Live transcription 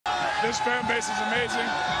This fan base is amazing.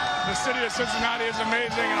 The city of Cincinnati is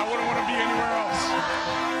amazing, and I wouldn't want to be anywhere else.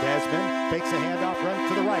 Desmond fakes a handoff, runs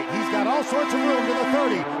to the right. He's got all sorts of room to the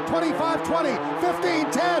 30, 25, 20, 15,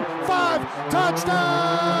 10, 5, touchdown!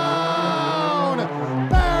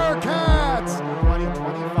 Bearcats! 20,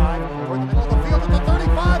 25, toward the middle of the field at the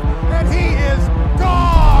 35, and he is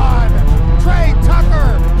gone! Trey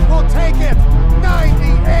Tucker will take it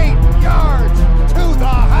 98 yards to the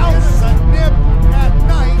house. A nip at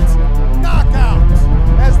night knockout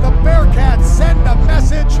as the Bearcats send a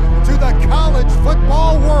message to the college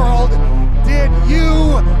football world. Did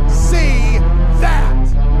you see that?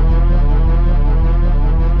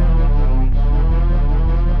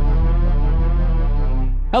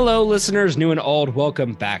 Hello, listeners, new and old.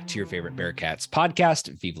 Welcome back to your favorite Bearcats podcast,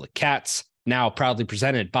 VIVA LA CATS, now proudly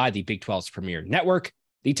presented by the Big 12's premier network,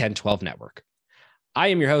 the 1012 Network. I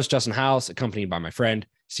am your host, Justin Howes, accompanied by my friend,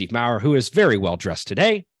 Steve Maurer, who is very well dressed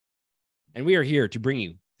today. And we are here to bring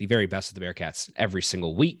you the very best of the Bearcats every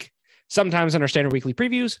single week, sometimes in our standard weekly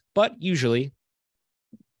previews, but usually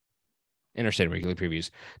in our standard weekly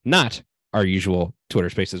previews, not our usual Twitter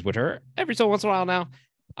spaces, which are every so once in a while now.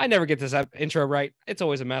 I never get this intro right. It's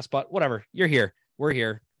always a mess, but whatever. You're here. We're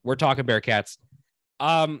here. We're talking Bearcats.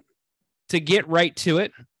 To get right to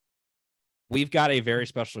it, we've got a very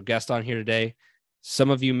special guest on here today.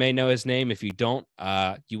 Some of you may know his name. If you don't,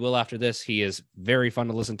 you will after this. He is very fun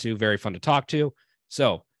to listen to, very fun to talk to.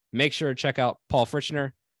 So make sure to check out Paul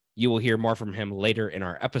Fritschner. You will hear more from him later in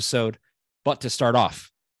our episode. But to start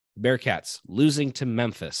off, Bearcats losing to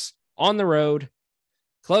Memphis on the road.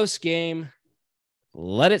 Close game.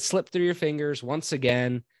 Let it slip through your fingers once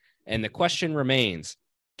again. And the question remains,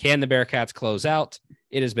 can the Bearcats close out?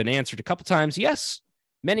 It has been answered a couple times, yes.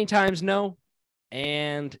 Many times, no.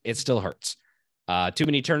 And it still hurts. Too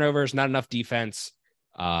many turnovers, not enough defense.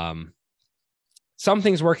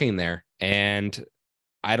 Something's working there. And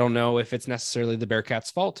I don't know if it's necessarily the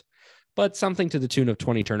Bearcats' fault, but something to the tune of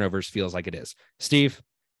 20 turnovers feels like it is. Steve,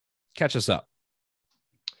 catch us up.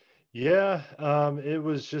 Yeah, it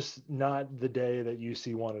was just not the day that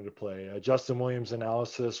UC wanted to play. Justin Williams'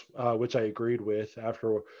 analysis, which I agreed with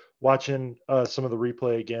after watching some of the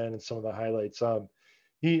replay again and some of the highlights.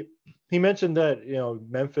 He mentioned that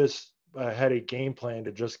Memphis had a game plan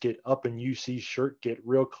to just get up in UC's shirt, get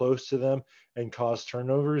real close to them, and cause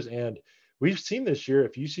turnovers. And we've seen this year,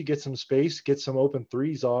 if UC gets some space, get some open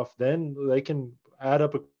threes off, then they can add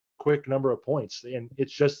up a quick number of points. And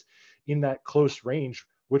it's just in that close range,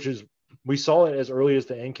 which is, we saw it as early as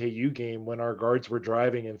the NKU game when our guards were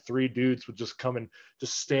driving and three dudes would just come and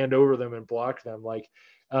just stand over them and block them. Like,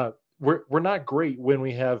 we're not great when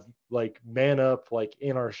we have like man up, like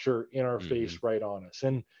in our shirt, in our face, right on us.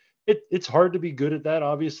 And it's hard to be good at that.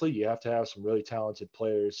 Obviously you have to have some really talented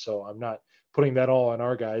players. So I'm not putting that all on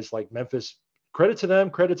our guys. Like Memphis, credit to them,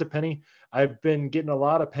 credit to Penny. I've been getting a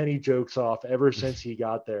lot of Penny jokes off ever since he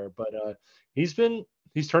got there, but he's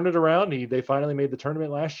turned it around. They finally made the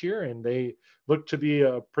tournament last year, and they look to be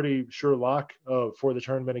a pretty sure lock for the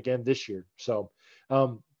tournament again this year. So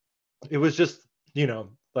it was just,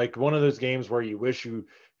 like one of those games where you wish you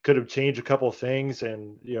could have changed a couple of things.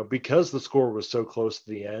 And, because the score was so close to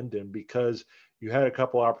the end and because you had a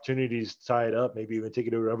couple opportunities to tie it up, maybe even take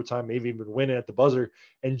it over overtime, maybe even win it at the buzzer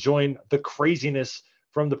and join the craziness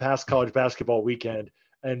from the past college basketball weekend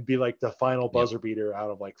and be like the final buzzer beater out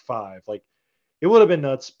of like 5. Like, it would have been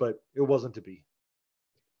nuts, but it wasn't to be.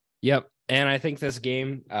 Yep. And I think this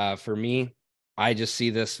game, for me, I just see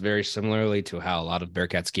this very similarly to how a lot of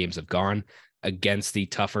Bearcats games have gone against the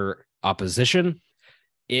tougher opposition.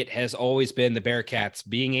 It has always been the Bearcats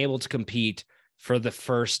being able to compete for the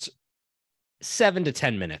first 7 to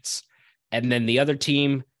 10 minutes. And then the other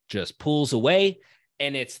team just pulls away.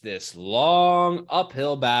 And it's this long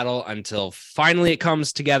uphill battle until finally it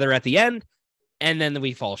comes together at the end. And then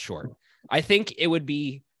we fall short. I think it would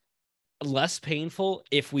be less painful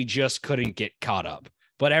if we just couldn't get caught up.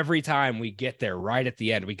 But every time we get there right at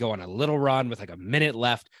the end, we go on a little run with like a minute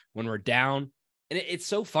left when we're down. And it's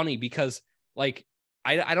so funny because like,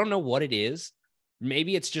 I don't know what it is.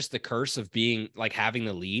 Maybe it's just the curse of being like having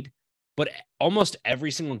the lead, but almost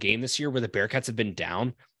every single game this year where the Bearcats have been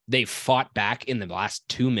down, they fought back in the last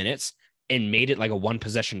 2 minutes and made it like a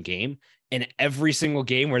 1-possession game. And every single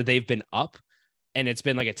game where they've been up and it's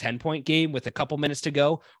been like a 10-point game with a couple minutes to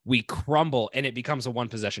go, we crumble and it becomes a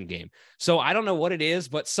 1-possession game. So I don't know what it is,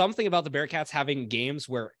 but something about the Bearcats having games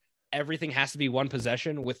where everything has to be 1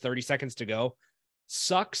 possession with 30 seconds to go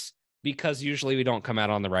sucks, because usually we don't come out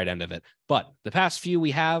on the right end of it. But the past few we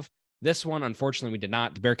have, this one, unfortunately, we did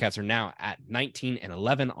not. The Bearcats are now at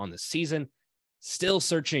 19-11 on the season, still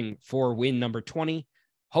searching for win number 20.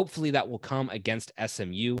 Hopefully that will come against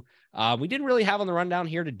SMU. We didn't really have on the rundown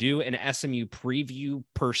here to do an SMU preview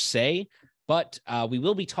per se, but we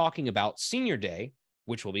will be talking about Senior Day,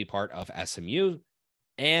 which will be part of SMU.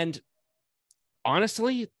 And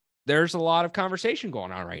honestly, there's a lot of conversation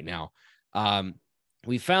going on right now.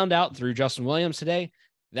 We found out through Justin Williams today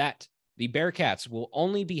that the Bearcats will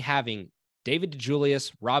only be having David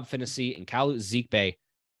DeJulius, Rob Finney, and Kalu Ezikpe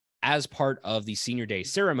as part of the Senior Day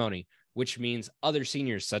ceremony, which means other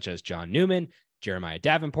seniors such as John Newman, Jeremiah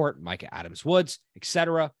Davenport, Micah Adams-Woods,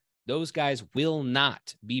 etc., those guys will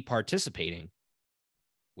not be participating,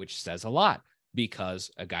 which says a lot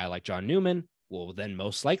because a guy like John Newman will then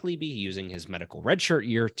most likely be using his medical redshirt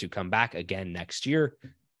year to come back again next year.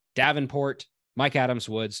 Davenport, Mike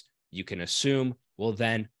Adams-Woods, you can assume will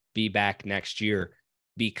then be back next year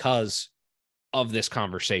because of this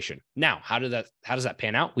conversation. Now, how does that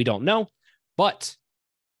pan out? We don't know, but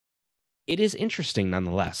it is interesting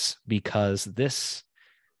nonetheless because this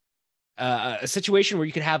a situation where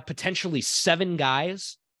you could have potentially 7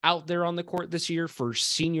 guys out there on the court this year for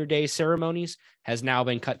Senior Day ceremonies has now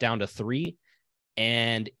been cut down to 3,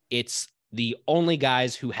 and it's the only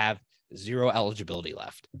guys who have 0 eligibility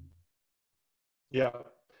left.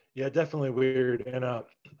 Yeah, definitely weird. And I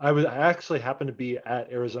actually happened to be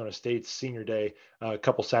at Arizona State's Senior Day a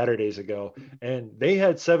couple Saturdays ago, and they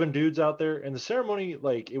had 7 dudes out there, and the ceremony,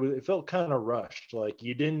 like it felt kind of rushed. Like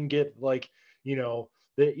you didn't get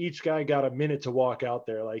each guy got a minute to walk out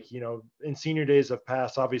there. Like, in Senior Days of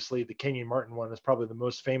past, obviously the Kenyon Martin one is probably the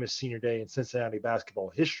most famous Senior Day in Cincinnati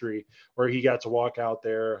basketball history, where he got to walk out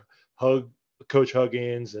there, hug Coach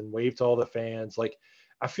Huggins, and wave to all the fans. Like,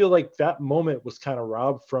 I feel like that moment was kind of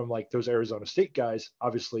robbed from like those Arizona State guys.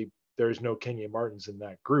 Obviously, there's no Kenyon Martins in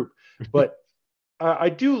that group, but I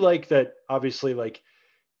do like that. Obviously, like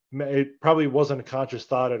it probably wasn't a conscious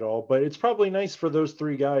thought at all, but it's probably nice for those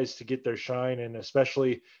 3 guys to get their shine, and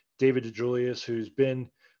especially David DeJulius, who's been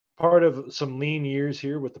part of some lean years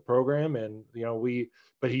here with the program, and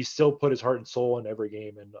but he still put his heart and soul in every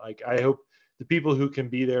game, and like I hope the people who can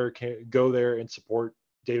be there can go there and support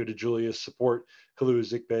David DeJulius, support Kalu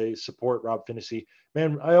Ezikpe, support Rob Finney.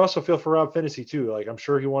 Man, I also feel for Rob Finney too. Like I'm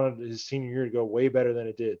sure he wanted his senior year to go way better than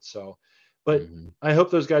it did. So, but I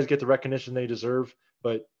hope those guys get the recognition they deserve.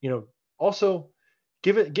 But also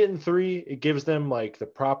getting 3, it gives them like the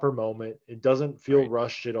proper moment. It doesn't feel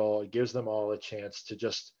rushed at all. It gives them all a chance to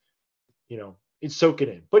just, soak it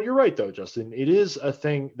in. But you're right though, Justin. It is a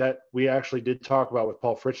thing that we actually did talk about with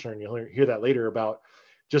Paul Fritschner, and you'll hear that later about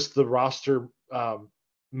just the roster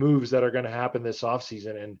moves that are going to happen this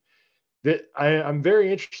offseason. And that I'm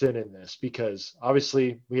very interested in this because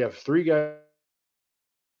obviously we have 3 guys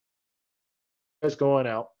going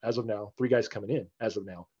out as of now, 3 guys coming in as of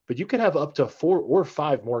now, but you could have up to 4 or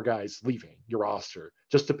 5 more guys leaving your roster,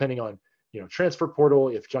 just depending on, transfer portal,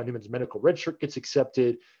 if John Newman's medical redshirt gets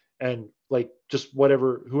accepted, and like just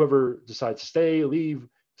whoever decides to stay, leave,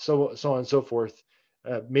 so on and so forth.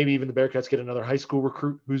 Maybe even the Bearcats get another high school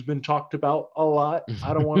recruit who's been talked about a lot.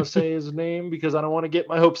 I don't want to say his name because I don't want to get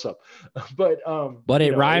my hopes up, but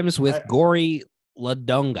it rhymes with Gory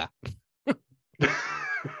Ladunga.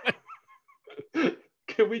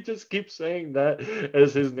 Can we just keep saying that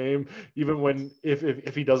as his name, even when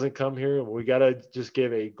if he doesn't come here? We gotta just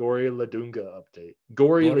give a Gory Ladunga update.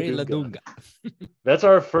 Gory Ladunga. That's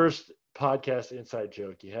our first podcast inside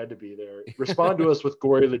joke. You had to be there. Respond to us with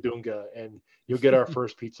Gory Ladunga, and you'll get our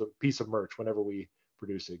first piece of merch whenever we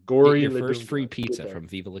produce it. Gory Get your Ladunga. First free pizza from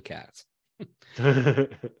Viva La Cats.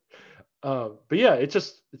 But yeah,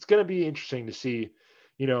 it's gonna be interesting to see.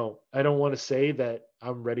 I don't want to say that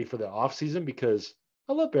I'm ready for the off season because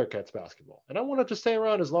I love Bearcats basketball and I want it to stay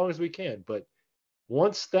around as long as we can. But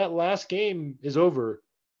once that last game is over,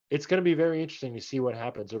 it's going to be very interesting to see what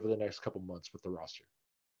happens over the next couple months with the roster.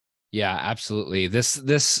 Yeah, absolutely.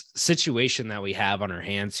 This situation that we have on our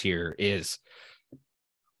hands here is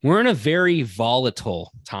we're in a very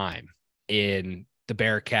volatile time in the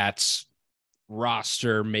Bearcats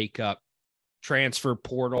roster makeup, transfer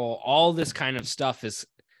portal, all this kind of stuff is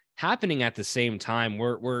happening at the same time.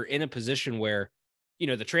 We're in a position where,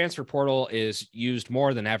 the transfer portal is used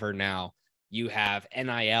more than ever now. You have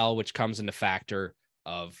NIL, which comes into factor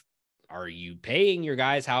of, are you paying your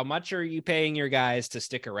guys? How much are you paying your guys to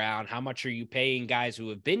stick around? How much are you paying guys who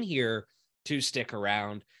have been here to stick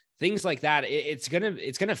around? Things like that. It's going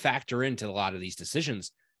to factor into a lot of these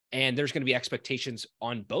decisions. And there's going to be expectations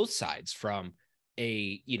on both sides from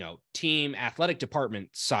a, team athletic department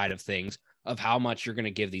side of things of how much you're going to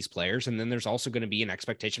give these players. And then there's also going to be an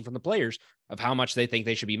expectation from the players of how much they think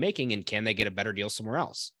they should be making and can they get a better deal somewhere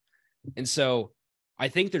else. And so I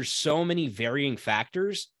think there's so many varying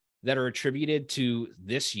factors that are attributed to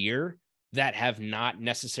this year that have not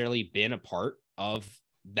necessarily been a part of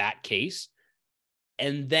that case.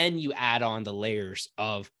 And then you add on the layers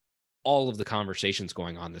of all of the conversations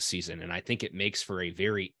going on this season. And I think it makes for a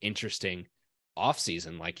very interesting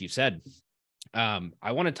offseason, like you said.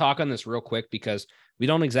 I want to talk on this real quick because we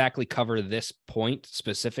don't exactly cover this point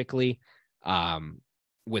specifically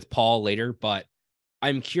with Paul later, but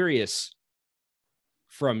I'm curious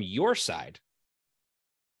from your side,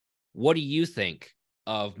 what do you think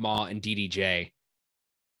of Ma and DDJ?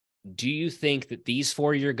 Do you think that these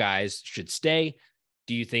 4-year guys should stay?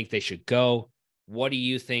 Do you think they should go? What do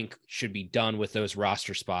you think should be done with those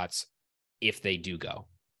roster spots if they do go?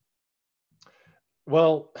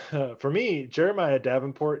 Well, for me, Jeremiah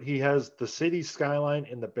Davenport, he has the city skyline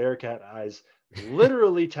and the Bearcat eyes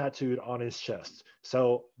literally tattooed on his chest.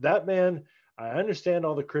 So that man, I understand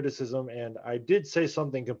all the criticism, and I did say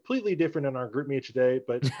something completely different in our group meet today,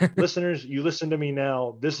 but listeners, you listen to me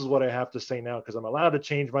now. This is what I have to say now because I'm allowed to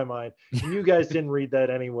change my mind. And you guys didn't read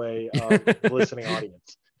that anyway, the listening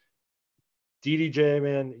audience. DDJ,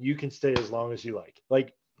 man, you can stay as long as you like.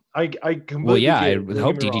 Like, I completely well, yeah, I would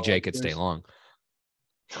hope DDJ could stay long.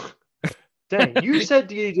 Dang, you said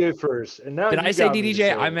DDJ first, and now did I say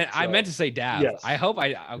DDJ? I meant to say Dav. Yes. I hope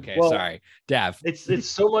sorry, Dav. It's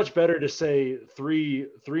so much better to say three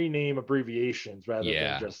name abbreviations rather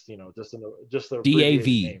than just the DAV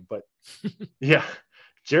name. But yeah,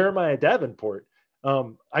 Jeremiah Davenport.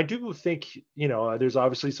 I do think there's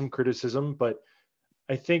obviously some criticism, but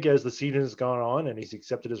I think as the season has gone on and he's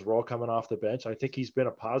accepted his role coming off the bench, I think he's been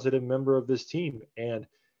a positive member of this team. And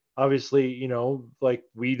obviously, like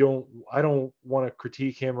I don't want to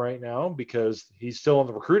critique him right now because he's still on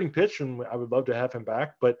the recruiting pitch and I would love to have him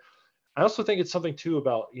back. But I also think it's something too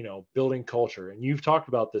about, building culture. And you've talked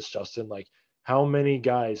about this, Justin, like how many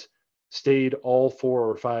guys stayed all 4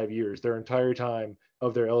 or 5 years, their entire time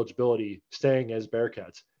of their eligibility, staying as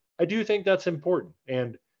Bearcats. I do think that's important.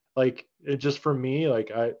 And like, it just for me,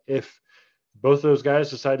 like if both those guys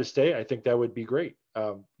decide to stay, I think that would be great.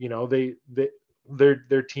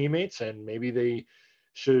 They're teammates, and maybe they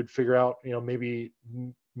should figure out, maybe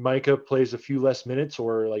Micah plays a few less minutes,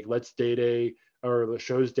 or like lets Day or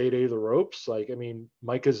shows Day the ropes. Like, I mean,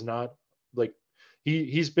 Micah's not like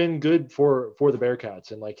he's been good for the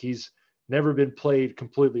Bearcats, and like he's never been played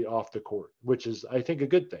completely off the court, which is, I think, a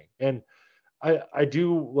good thing. And I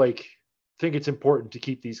do like think it's important to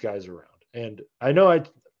keep these guys around. And I know I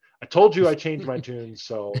told you I changed my tune,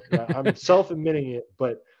 so I'm self-admitting it,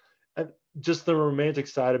 but just the romantic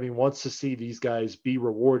side of me wants to see these guys be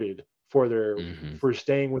rewarded for their for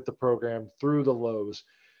staying with the program through the lows.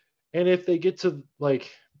 And if they get to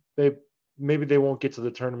maybe they won't get to the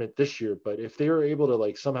tournament this year, but if they are able to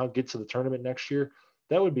like somehow get to the tournament next year,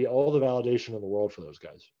 that would be all the validation in the world for those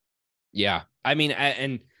guys. Yeah. I mean,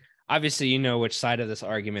 and obviously, which side of this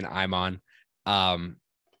argument I'm on.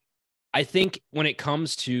 I think when it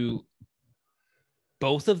comes to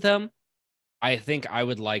both of them, I think I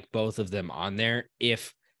would like both of them on there.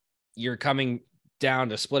 If you're coming down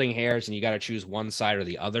to splitting hairs and you got to choose one side or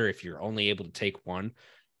the other, if you're only able to take one,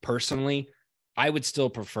 personally, I would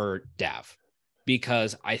still prefer Dav,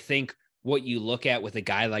 because I think what you look at with a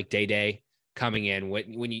guy like Day coming in,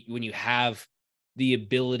 when you have the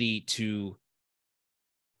ability to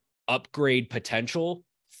upgrade potential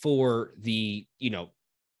for the,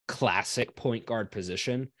 classic point guard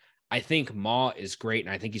position, I think Ma is great,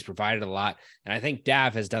 and I think he's provided a lot. And I think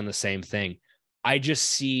Dav has done the same thing. I just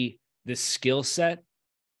see the skill set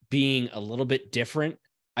being a little bit different.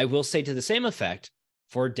 I will say to the same effect,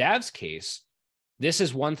 for Dav's case, this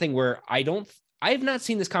is one thing where I have not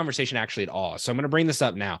seen this conversation actually at all. So I'm going to bring this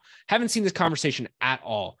up now. Haven't seen this conversation at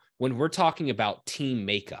all when we're talking about team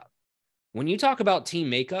makeup. When you talk about team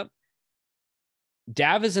makeup,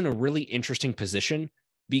 Dav is in a really interesting position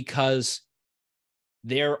because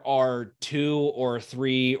there are 2 or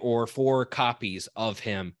 3 or 4 copies of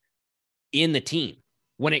him in the team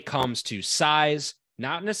when it comes to size,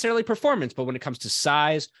 not necessarily performance, but when it comes to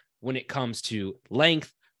size, when it comes to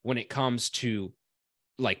length, when it comes to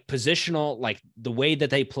like positional, like the way that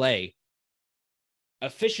they play,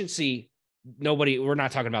 efficiency. We're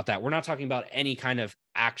not talking about that. We're not talking about any kind of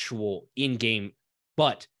actual in-game,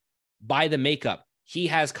 but by the makeup, he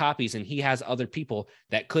has copies and he has other people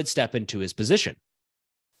that could step into his position.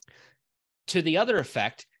 To the other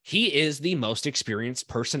effect, he is the most experienced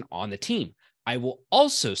person on the team. I will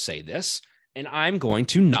also say this, and I'm going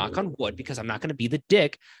to knock on wood because I'm not going to be the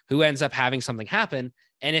dick who ends up having something happen.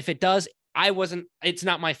 And if it does, it's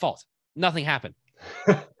not my fault. Nothing happened.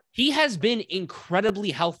 He has been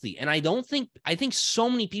incredibly healthy. And I think so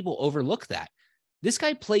many people overlook that. This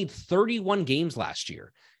guy played 31 games last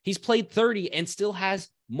year. He's played 30 and still has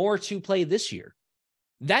more to play this year.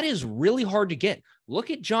 That is really hard to get.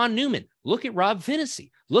 Look at John Newman. Look at Rob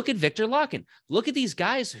Finney. Look at Victor Locken. Look at these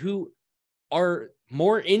guys who are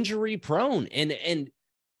more injury prone and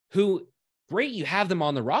who, great, you have them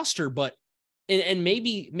on the roster, but and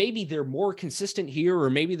maybe they're more consistent here, or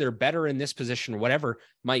maybe they're better in this position, or whatever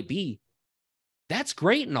might be. That's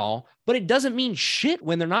great and all, but it doesn't mean shit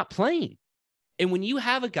when they're not playing. And when you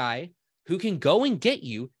have a guy who can go and get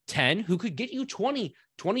you 10, who could get you 20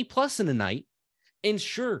 plus in a night, and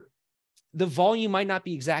sure, the volume might not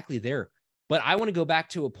be exactly there, but I want to go back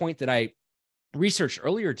to a point that I researched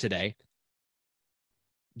earlier today.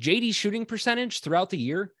 JD's shooting percentage throughout the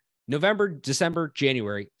year, November, December,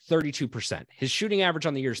 January, 32%. His shooting average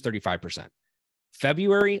on the year is 35%.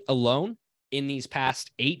 February alone, in these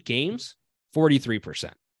past 8 games,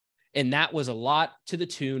 43%. And that was a lot to the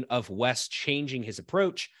tune of Wes changing his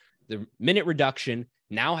approach. The minute reduction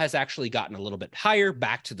now has actually gotten a little bit higher,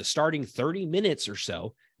 back to the starting 30 minutes or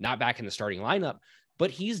so, not back in the starting lineup,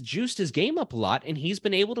 but he's juiced his game up a lot, and he's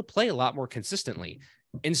been able to play a lot more consistently.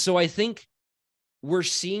 And so I think we're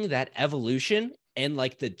seeing that evolution and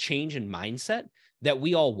like the change in mindset that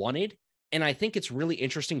we all wanted. And I think it's really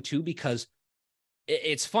interesting too, because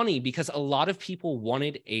it's funny because a lot of people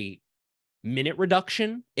wanted a minute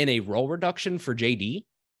reduction and a role reduction for JD.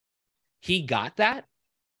 He got that,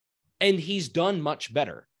 and he's done much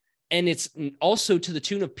better. And it's also to the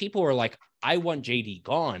tune of people are like, I want JD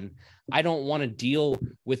gone. I don't want to deal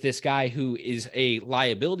with this guy who is a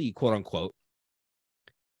liability, quote unquote.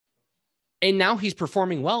 And now he's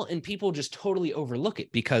performing well, and people just totally overlook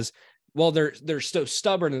it because, well, they're so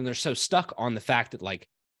stubborn and they're so stuck on the fact that like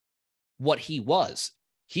what he was.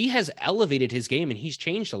 He has elevated his game and he's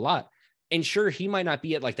changed a lot. And sure, he might not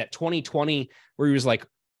be at like that 2020 where he was like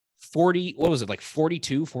 42,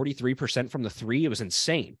 43% from the three. It was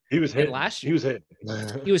insane. He was hitting. Last year, he was hitting.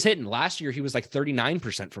 He was hitting. Last year, he was like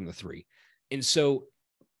 39% from the three. And so,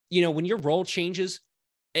 you know, when your role changes,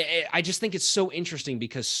 I just think it's so interesting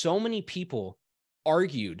because so many people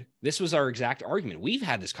argued, this was our exact argument. We've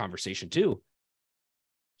had this conversation too.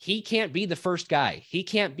 He can't be the first guy. He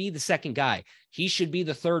can't be the second guy. He should be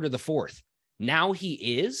the third or the fourth. Now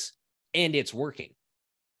he is, and it's working.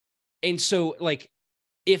 And so, like,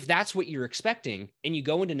 if that's what you're expecting and you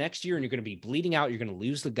go into next year and you're going to be bleeding out, you're going to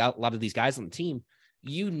lose a lot of these guys on the team,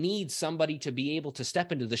 you need somebody to be able to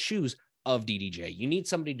step into the shoes of DDJ. You need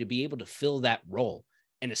somebody to be able to fill that role.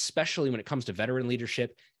 And especially when it comes to veteran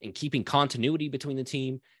leadership and keeping continuity between the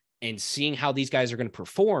team and seeing how these guys are going to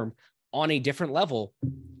perform on a different level,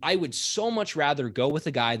 I would so much rather go with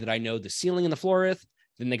a guy that I know the ceiling and the floor with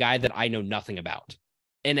than the guy that I know nothing about.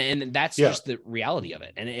 And that's just the reality of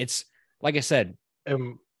it. And it's, like I said,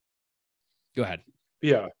 go ahead.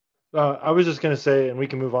 Yeah. I was just going to say, and we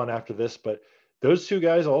can move on after this, but those two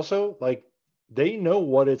guys also, like, they know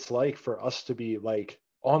what it's like for us to be like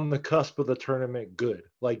on the cusp of the tournament good.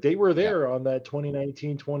 Like they were there on that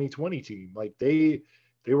 2019-2020 team. Like they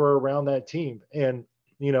were around that team. And,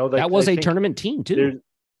 you know, that was a tournament team too.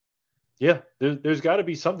 There's got to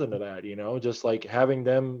be something to that, you know, just like having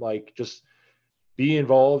them like just be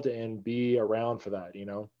involved and be around for that, you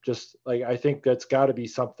know, just like, I think that's got to be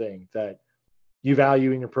something that you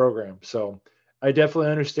value in your program. So I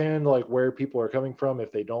definitely understand like where people are coming from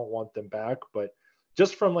if they don't want them back, but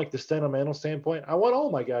just from like the sentimental standpoint, I want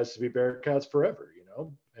all my guys to be Bearcats forever, you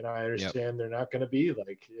know, and I understand they're not going to be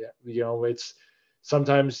like, you know, it's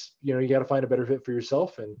sometimes, you know, you got to find a better fit for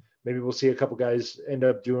yourself, and maybe we'll see a couple guys end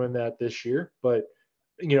up doing that this year, but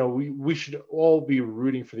you know, we should all be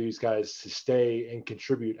rooting for these guys to stay and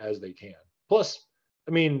contribute as they can. Plus,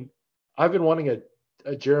 I mean, I've been wanting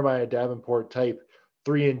a Jeremiah Davenport type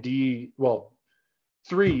 3-point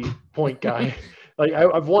guy. Like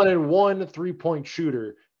I've wanted one 3-point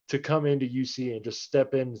shooter to come into UC and just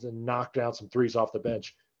step in and knock down some threes off the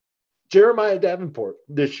bench. Jeremiah Davenport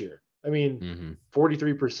this year. I mean,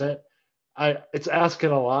 43%. It's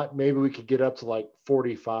asking a lot. Maybe we could get up to like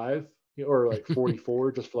 45 or like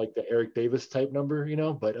 44 just for like the Eric Davis type number, you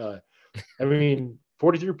know, but I mean,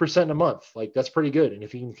 43% in a month, like that's pretty good. And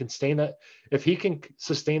if he can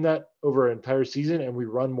sustain that over an entire season and we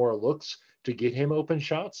run more looks to get him open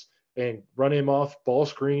shots and run him off ball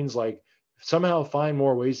screens, like somehow find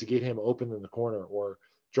more ways to get him open in the corner or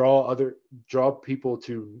draw people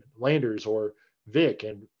to Landers or Vic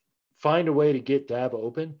and find a way to get Dab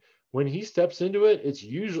open. When he steps into it,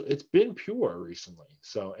 it's been pure recently.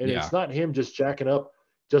 So, and it's not him just jacking up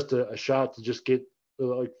just a shot to just get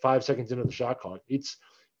like 5 seconds into the shot clock.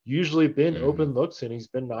 usually been open looks, and he's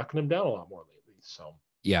been knocking them down a lot more lately. So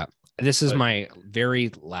yeah, this is my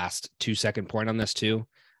very last 2-second point on this too.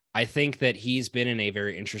 I think that he's been in a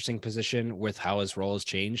very interesting position with how his role has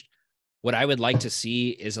changed. What I would like to see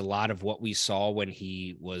is a lot of what we saw when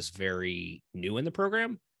he was very new in the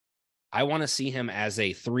program. I want to see him as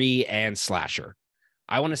a 3 and slasher.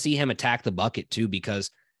 I want to see him attack the bucket too,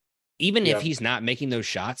 because even if he's not making those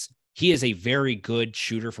shots, he is a very good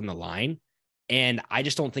shooter from the line. And I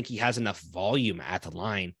just don't think he has enough volume at the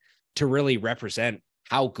line to really represent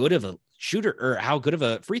how good of a shooter or how good of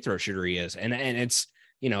a free throw shooter he is. And it's,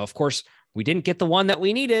 of course, we didn't get the one that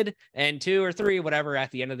we needed and 2 or 3, whatever,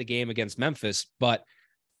 at the end of the game against Memphis. But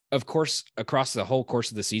of course, across the whole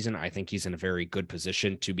course of the season, I think he's in a very good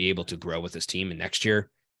position to be able to grow with his team. And next year,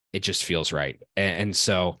 it just feels right. And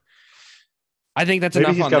so I think that's enough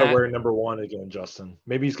on that. Maybe he's got to wear number 1 again, Justin.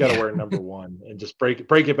 Maybe he's got to wear number 1 and just break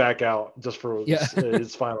it back out just for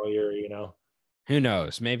his final year, Who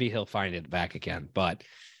knows? Maybe he'll find it back again. But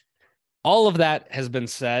all of that has been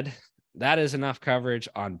said. That is enough coverage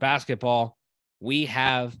on basketball. We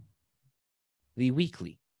have the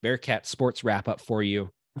weekly Bearcat Sports Wrap-Up for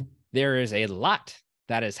you. There is a lot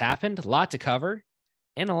that has happened, a lot to cover,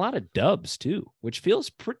 and a lot of dubs too, which feels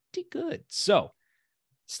pretty good. So,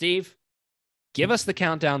 Steve, give us the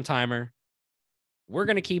countdown timer. We're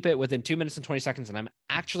going to keep it within 2 minutes and 20 seconds, and I'm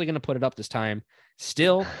actually going to put it up this time.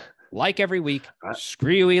 Still, like every week,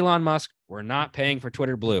 screw you, Elon Musk. We're not paying for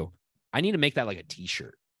Twitter Blue. I need to make that like a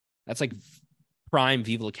t-shirt. That's like prime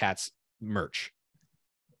Viva La Cats merch.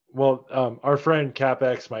 Well, our friend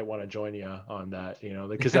CapX might want to join you on that,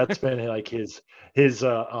 because that's been like his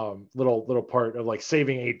little part of like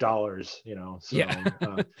saving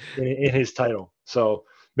 $8, in his title. So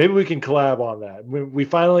maybe we can collab on that. We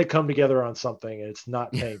finally come together on something, and it's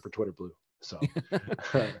not paying for Twitter Blue. So,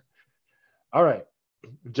 all right,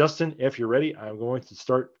 Justin, if you're ready, I'm going to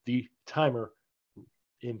start the timer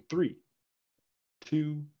in 3,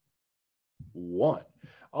 2, 1.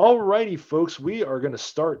 All righty, folks, we are going to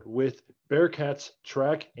start with Bearcats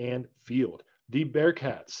track and field. The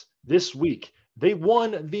Bearcats this week, they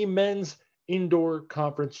won the men's indoor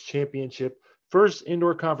conference championship, first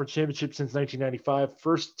indoor conference championship since 1995,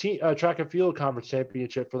 first track and field conference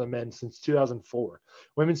championship for the men since 2004.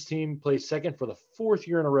 Women's team placed second for the 4th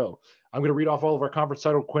year in a row. I'm going to read off all of our conference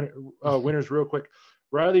title winners real quick.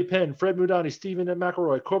 Riley Penn, Fred Mudani, Stephen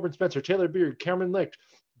McElroy, Corbin Spencer, Taylor Beard, Cameron Licht,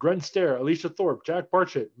 Gren Stair, Alicia Thorpe, Jack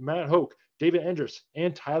Barchett, Matt Hoke, David Endress,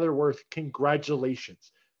 and Tyler Worth.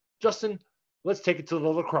 Congratulations. Justin, let's take it to the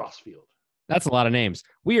lacrosse field. That's a lot of names.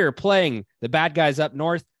 We are playing the bad guys up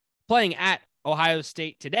north, playing at Ohio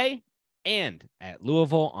State today and at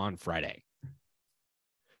Louisville on Friday.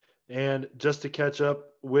 And just to catch up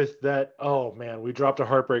with that, oh man, we dropped a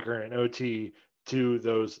heartbreaker in OT to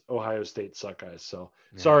those Ohio State Suckeyes. So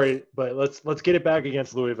sorry, but let's get it back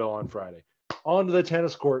against Louisville on Friday. On to the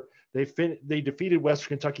tennis court. They defeated Western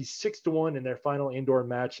Kentucky 6-1 in their final indoor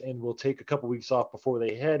match, and will take a couple weeks off before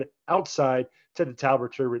they head outside to the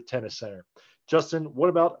Talbot Turbot Tennis Center. Justin, what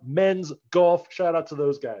about men's golf? Shout out to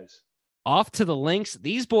those guys. Off to the links.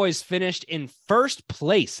 These boys finished in first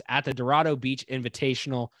place at the Dorado Beach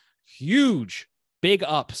Invitational. Huge, big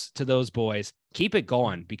ups to those boys. Keep it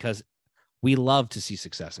going, because we love to see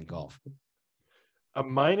success in golf. A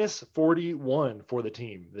 -41 for the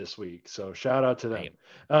team this week. So shout out to them.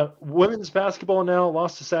 Women's basketball now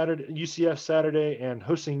lost to UCF Saturday and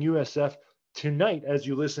hosting USF tonight as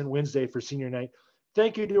you listen Wednesday for senior night.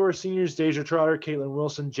 Thank you to our seniors, Deja Trotter, Caitlin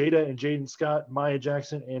Wilson, Jada and Jaden Scott, Maya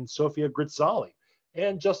Jackson, and Sophia Gritzali.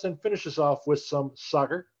 And Justin, finish us off with some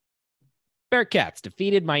soccer. Bearcats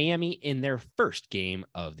defeated Miami in their first game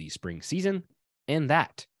of the spring season. And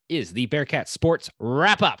that is the Bearcat Sports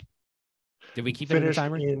Wrap-Up. Did we keep it in the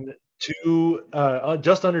timer? In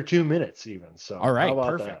just under 2 minutes even. So all right, how about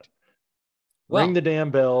perfect. That? Ring the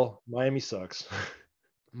damn bell. Miami sucks.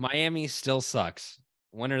 Miami still sucks.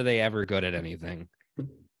 When are they ever good at anything?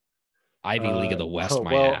 Ivy League of the West,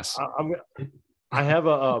 ass. I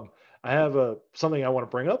have something I want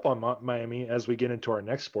to bring up on Miami as we get into our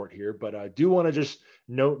next sport here, but I do want to just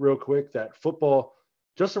note real quick that football,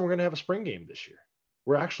 Justin, we're going to have a spring game this year.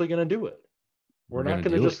 We're actually going to do it. We're not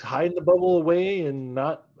going to just hide the bubble away and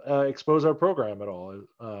not expose our program at all.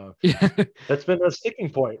 That's been a sticking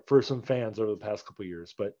point for some fans over the past couple of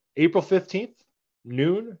years. But April 15th,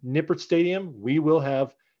 noon, Nippert Stadium, we will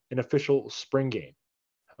have an official spring game.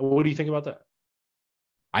 What do you think about that?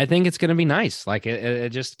 I think it's going to be nice. Like it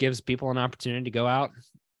just gives people an opportunity to go out,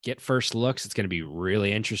 get first looks. It's going to be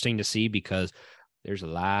really interesting to see because there's a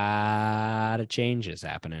lot of changes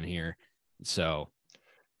happening here. So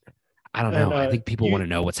I don't And know. I think people want to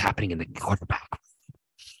know what's happening in the quarterback.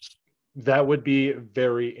 That would be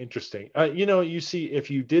very interesting. You see,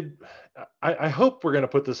 if you did, I hope we're going to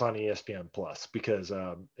put this on ESPN Plus because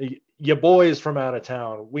your boys from out of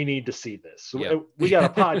town, we need to see this. Yep. We got a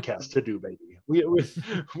podcast to do, baby.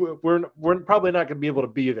 We're probably not going to be able to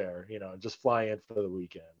be there, just fly in for the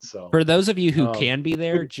weekend. So for those of you who can be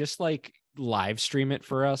there, just like live stream it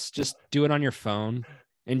for us. Just do it on your phone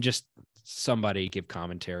and just somebody give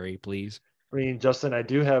commentary, please. I mean, Justin, I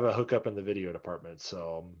do have a hookup in the video department,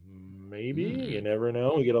 so maybe you never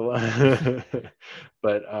know. We get a lot,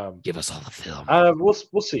 but give us all the film.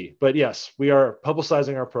 We'll see. But yes, we are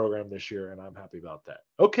publicizing our program this year, and I'm happy about that.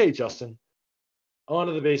 Okay, Justin, on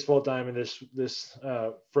to the baseball diamond. This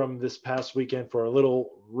from this past weekend for a little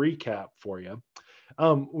recap for you.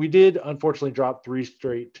 We did unfortunately drop 3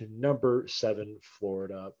 straight to number 7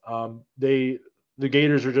 Florida. The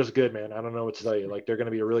Gators are just good, man. I don't know what to tell you. Like, they're going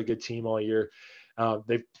to be a really good team all year.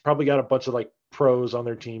 They've probably got a bunch of like pros on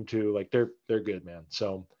their team too. Like, they're good, man.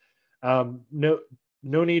 So no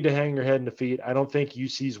need to hang your head in defeat. I don't think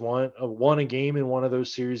UC's won a game in one of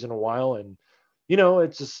those series in a while. And,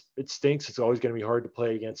 it stinks. It's always going to be hard to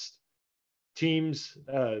play against teams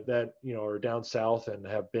that, are down south and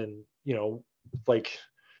have been, like,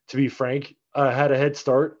 to be frank, had a head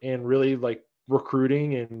start and really like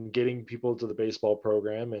recruiting and getting people to the baseball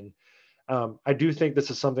program. And I do think this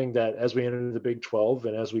is something that as we enter the Big 12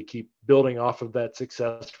 and as we keep building off of that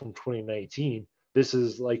success from 2019, this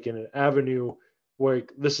is like an avenue where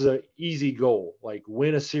this is an easy goal, like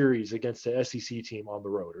win a series against the SEC team on the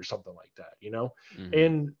road or something like that,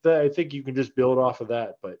 And I think you can just build off of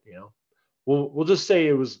that. But, we'll just say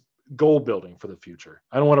it was goal building for the future.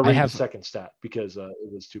 I don't want to read the second stat because it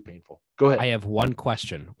was too painful. Go ahead. I have one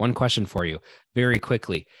question for you very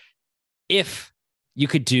quickly. If you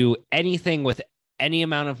could do anything with any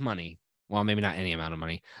amount of money, well, maybe not any amount of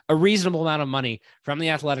money, a reasonable amount of money from the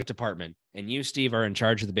athletic department, and you, Steve, are in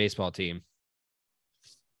charge of the baseball team,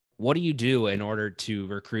 what do you do in order to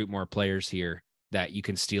recruit more players here that you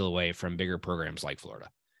can steal away from bigger programs like Florida?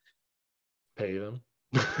 Pay them.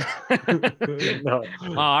 No.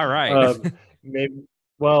 All right. Maybe.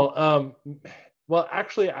 Well,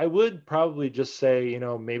 actually, I would probably just say,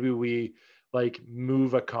 maybe we like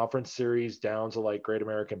move a conference series down to like Great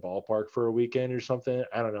American Ballpark for a weekend or something.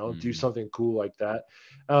 I don't know, do something cool like that.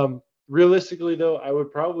 Realistically, though, I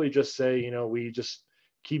would probably just say, we just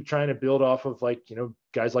keep trying to build off of like,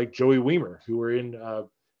 guys like Joey Weimer, who were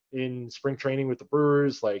in spring training with the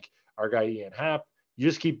Brewers, like our guy Ian Happ. You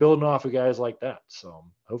just keep building off of guys like that. So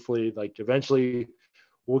hopefully, like, eventually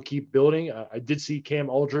we'll keep building. I did see Cam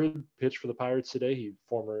Aldred pitch for the Pirates today. He's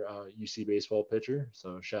former UC baseball pitcher.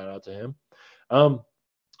 So shout out to him.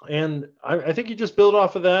 And I think you just build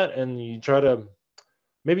off of that and you try to,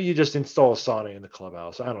 maybe you just install a sauna in the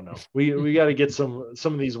clubhouse. I don't know. We got to get some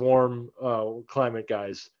of these warm climate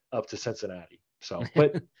guys up to Cincinnati. So,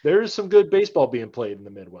 but there's some good baseball being played in the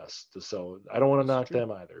Midwest. So I don't want to knock them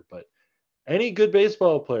either, but any good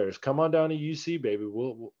baseball players, come on down to UC, baby.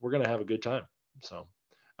 We're going to have a good time. So,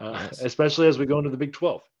 Yes. Especially as we go into the Big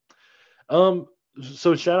 12. So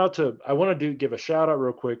I want to give a shout out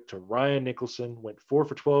real quick to Ryan Nicholson. Went 4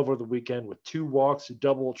 for 12 over the weekend with 2 walks, a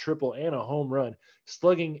double, triple, and a home run,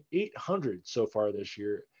 slugging .800 so far this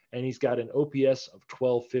year. And he's got an OPS of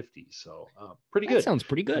 1250. So pretty good. That sounds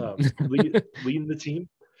pretty good. Leading the team.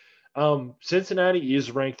 Cincinnati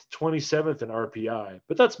is ranked 27th in RPI,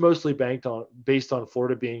 but that's mostly based on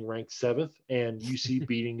Florida being ranked 7th and UC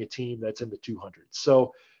beating a team that's in the 200s.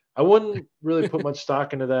 So I wouldn't really put much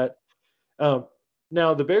stock into that.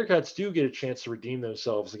 Now the Bearcats do get a chance to redeem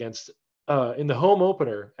themselves against in the home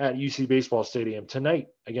opener at UC Baseball Stadium tonight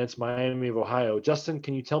against Miami of Ohio. Justin,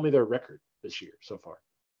 can you tell me their record this year so far?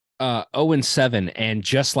 0-7, and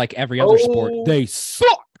just like every other sport, they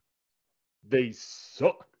suck. They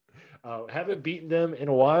suck. Haven't beaten them in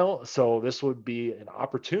a while, so this would be an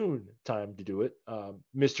opportune time to do it.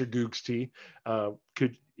 Mr. Googs T,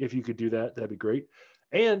 if you could do that, that'd be great.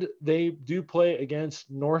 And they do play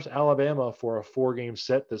against North Alabama for a 4-game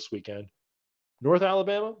set this weekend. North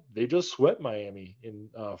Alabama, they just swept Miami in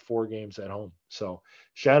 4 games at home. So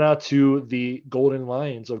shout out to the Golden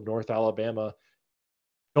Lions of North Alabama.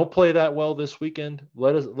 Don't play that well this weekend.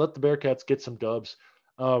 Let the Bearcats get some dubs.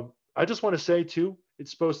 I just want to say too, it's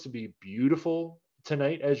supposed to be beautiful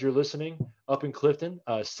tonight as you're listening up in Clifton.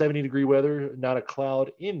 70-degree weather, not a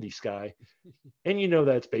cloud in the sky. And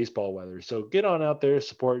that's baseball weather. So get on out there,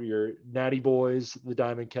 support your Natty Boys, the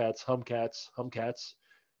Diamond Cats, Humcats.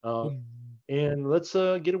 And let's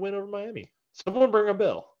get a win over Miami. Someone bring a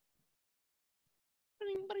bell.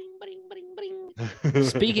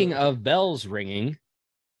 Speaking of bells ringing,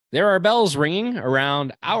 there are bells ringing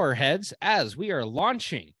around our heads as we are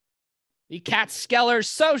launching the Catskeller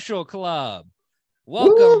Social Club.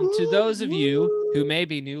 Welcome to those of you who may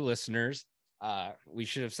be new listeners. We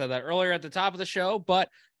should have said that earlier at the top of the show, but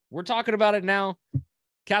we're talking about it now.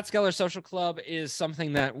 Catskeller Social Club is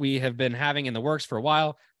something that we have been having in the works for a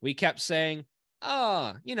while. We kept saying,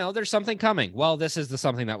 there's something coming. Well, this is the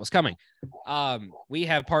something that was coming. We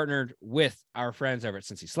have partnered with our friends over at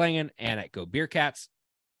Cincy Slangin' and at Go Bearcats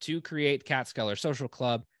to create Catskeller Social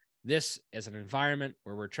Club. This is an environment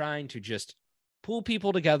where we're trying to just pull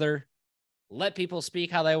people together, let people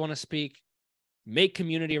speak how they want to speak, make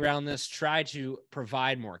community around this, try to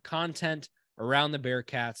provide more content around the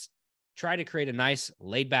Bearcats, try to create a nice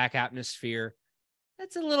laid-back atmosphere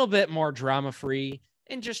that's a little bit more drama-free,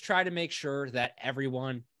 and just try to make sure that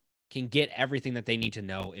everyone can get everything that they need to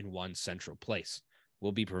know in one central place.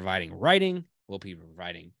 We'll be providing writing. We'll be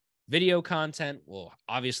providing video content. We'll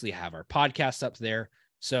obviously have our podcast up there.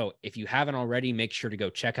 So if you haven't already, make sure to go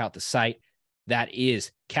check out the site. That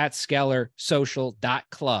is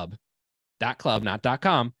catskellersocial.club. .club, not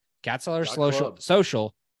 .com.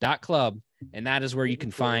 Catskellersocial.club. And that is where you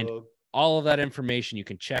can find all of that information. You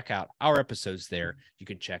can check out our episodes there. You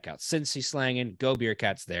can check out Cincy Slangin', Go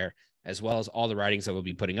Bearcats there, as well as all the writings that we'll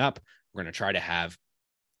be putting up. We're going to try to have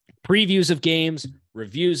previews of games,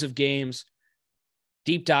 reviews of games,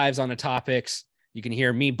 deep dives on the topics. You can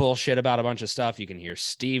hear me bullshit about a bunch of stuff. You can hear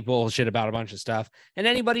Steve bullshit about a bunch of stuff, and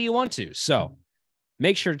anybody you want to. So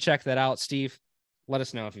make sure to check that out. Steve, let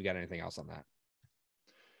us know if you've got anything else on that.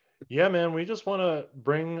 Yeah, man, we just want to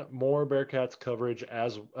bring more Bearcats coverage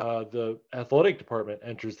as the athletic department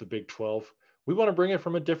enters the Big 12. We want to bring it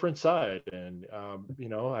from a different side. And,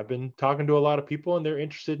 I've been talking to a lot of people, and they're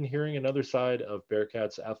interested in hearing another side of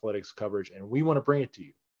Bearcats athletics coverage, and we want to bring it to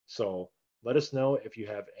you. So let us know if you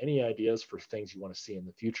have any ideas for things you want to see in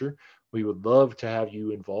the future. We would love to have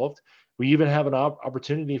you involved. We even have an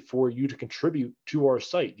opportunity for you to contribute to our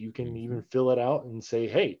site. You can even fill it out and say,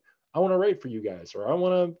 hey, I want to write for you guys, or I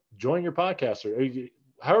want to join your podcast, or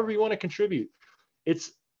however you want to contribute.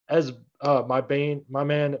 It's as my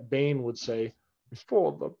man Bane would say,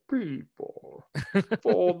 for the people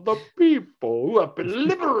who have been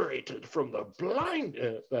liberated from the blind.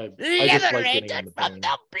 Liberated from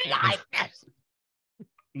the blindness.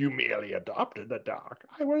 You merely adopted the dark.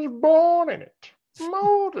 I was born in it,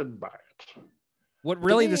 molded by it. What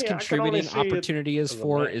really this contributing opportunity is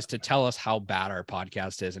for is to tell us how bad our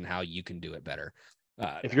podcast is and how you can do it better.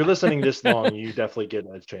 If you're listening this long, you definitely get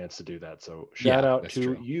a chance to do that. So shout out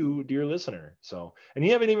to you, dear listener. And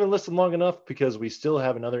you haven't even listened long enough because we still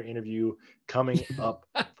have another interview coming up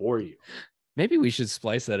for you. Maybe we should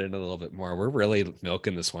splice that in a little bit more. We're really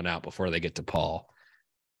milking this one out before they get to Paul.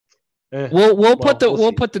 We'll put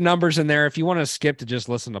the numbers in there. If you want to skip to just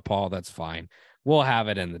listen to Paul, that's fine. We'll have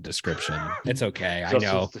it in the description. It's okay. I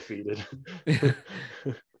know. Defeated.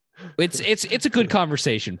 It's a good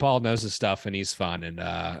conversation. Paul knows his stuff and he's fun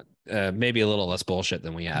and maybe a little less bullshit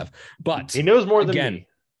than we have. But he knows more than me.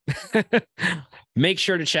 Make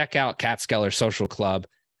sure to check out Catskeller Social Club.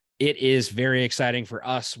 It is very exciting for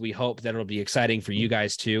us. We hope that it'll be exciting for you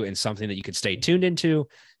guys too, and something that you could stay tuned into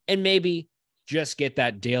and maybe just get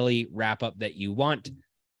that daily wrap up that you want.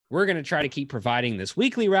 We're going to try to keep providing this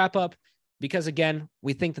weekly wrap up because, again,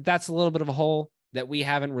 we think that that's a little bit of a hole that we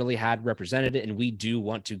haven't really had represented, and we do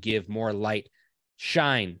want to give more light,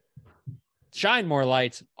 shine more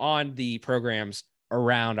light on the programs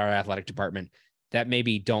around our athletic department that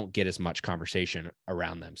maybe don't get as much conversation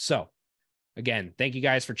around them. So, again, thank you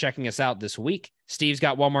guys for checking us out this week. Steve's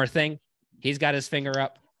got one more thing. He's got his finger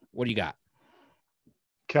up. What do you got?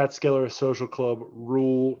 Catskeller Social Club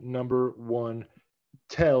rule number 1.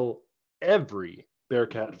 Tell every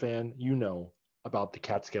Bearcat fan you know about the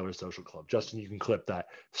Catskeller Social Club. Justin, you can clip that.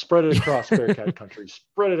 Spread it across Bearcat country.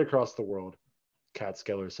 Spread it across the world.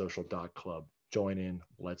 Catskellersocial.club. Join in.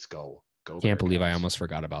 Let's go. Can't believe I almost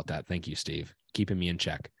forgot about that. Thank you, Steve. Keeping me in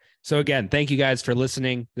check. So again, thank you guys for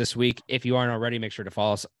listening this week. If you aren't already, make sure to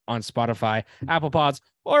follow us on Spotify, Apple Pods,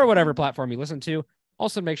 or whatever platform you listen to.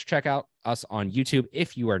 Also, make sure to check out us on YouTube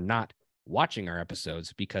if you are not watching our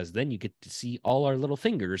episodes, because then you get to see all our little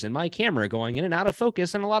fingers in my camera going in and out of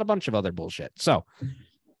focus and a bunch of other bullshit. So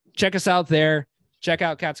check us out there. Check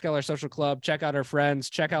out Catskeller Social Club. Check out our friends.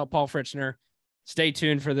 Check out Paul Fritschner. Stay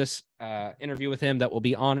tuned for this interview with him that will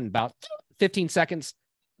be on in about 15 seconds.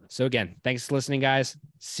 So again, thanks for listening, guys.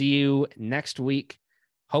 See you next week,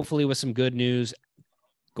 hopefully with some good news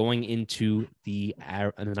going into the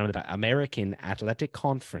American Athletic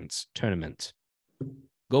Conference tournament.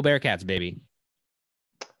 Go Bearcats, baby.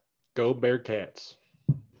 Go Bearcats.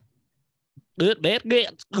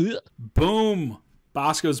 Boom.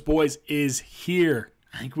 Bosco's Boys is here.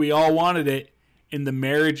 I think we all wanted it, and the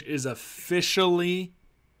marriage is officially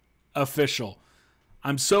official.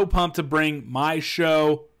 I'm so pumped to bring my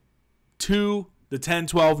show to the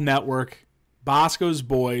 1012 network, Bosco's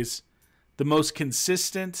Boys, the most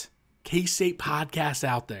consistent K-State podcast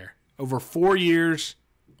out there. Over 4 years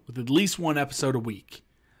with at least one episode a week.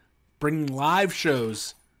 Bringing live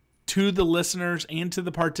shows to the listeners and to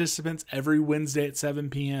the participants every Wednesday at 7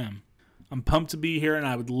 p.m. I'm pumped to be here, and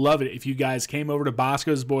I would love it if you guys came over to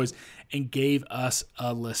Bosco's Boys and gave us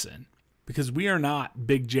a listen. Because we are not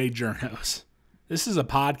Big J Journos. This is a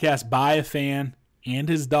podcast by a fan and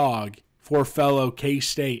his dog for fellow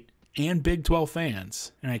K-State and Big 12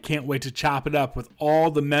 fans. And I can't wait to chop it up with all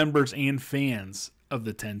the members and fans of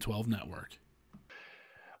the 1012 network.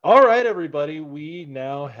 All right, everybody. We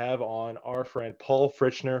now have on our friend Paul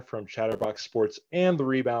Fritschner from Chatterbox Sports and the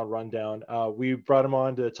Rebound Rundown. We brought him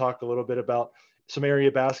on to talk a little bit about some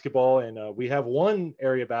area basketball, and we have one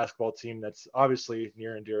area basketball team that's obviously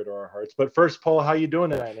near and dear to our hearts. But first, Paul, how you doing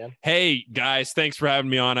tonight, man? Hey, guys. Thanks for having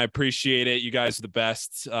me on. I appreciate it. You guys are the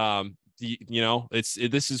best.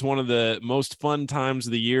 This is one of the most fun times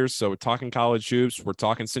of the year. So we're talking college hoops. We're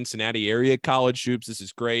talking Cincinnati area college hoops. This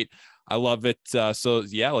is great. I love it. So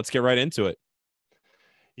yeah, let's get right into it.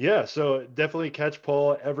 Yeah, so definitely catch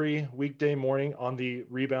Paul every weekday morning on the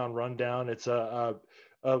Rebound Rundown. It's a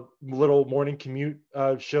little morning commute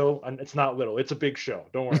show, and it's not little; it's a big show.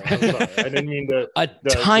 Don't worry, I'm sorry. I didn't mean to.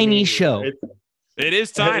 Tiny show. It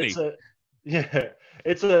is tiny.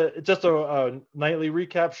 It's just a nightly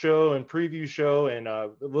recap show and preview show, and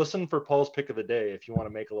listen for Paul's pick of the day if you want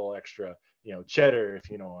to make a little extra, cheddar, if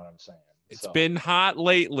you know what I'm saying. It's been hot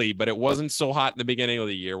lately, but it wasn't so hot in the beginning of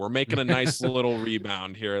the year. We're making a nice little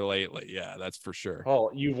rebound here lately. Yeah, that's for sure.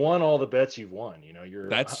 Paul, you've won all the bets you've won.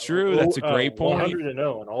 That's true. That's a great point.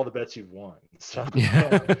 100-0 on all the bets you've won. So,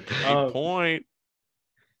 great point.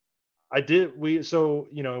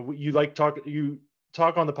 You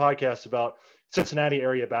talk on the podcast about Cincinnati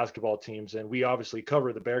area basketball teams, and we obviously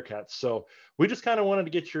cover the Bearcats. So we just kind of wanted to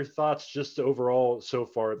get your thoughts just overall so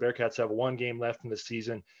far. Bearcats have one game left in the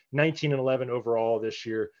season, 19-11 overall this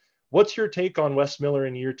year. What's your take on Wes Miller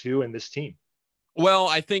in year two and this team? Well,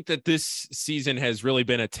 I think that this season has really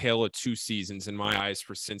been a tale of two seasons in my eyes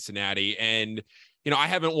for Cincinnati. And, I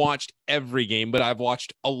haven't watched every game, but I've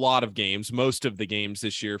watched a lot of games, most of the games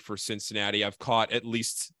this year for Cincinnati. I've caught at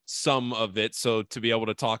least some of it. So to be able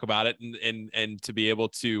to talk about it and to be able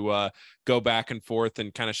to go back and forth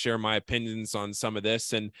and kind of share my opinions on some of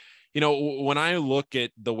this. And, when I look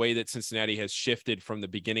at the way that Cincinnati has shifted from the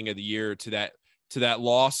beginning of the year to that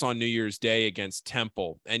loss on New Year's Day against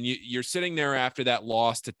Temple, and you're sitting there after that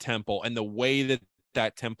loss to Temple and the way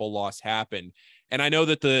that Temple loss happened. And I know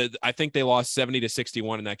that I think they lost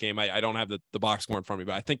 70-61 in that game. I don't have the box score in front of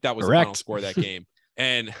me, but I think that was the final score of that game.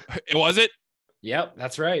 And was it? Yep,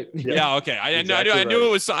 that's right. Yeah. Okay. I knew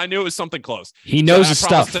it was something close. He knows his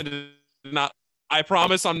stuff. I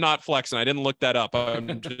promise I'm not flexing. I didn't look that up.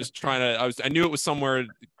 I'm just trying to, I knew it was somewhere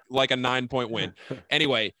like a 9-point win.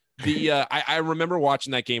 Anyway, I remember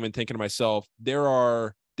watching that game and thinking to myself, there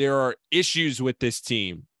are issues with this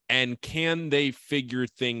team. And can they figure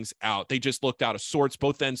things out? They just looked out of sorts,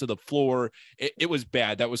 both ends of the floor. It was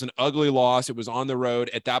bad. That was an ugly loss. It was on the road.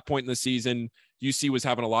 At that point in the season, UC was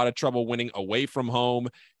having a lot of trouble winning away from home.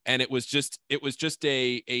 And it was just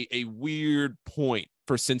a weird point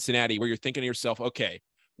for Cincinnati where you're thinking to yourself, okay,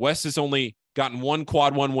 Wes has only gotten one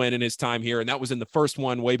quad one win in his time here. And that was in the first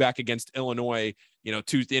one way back against Illinois,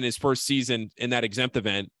 in his first season in that exempt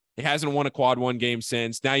event. He hasn't won a quad one game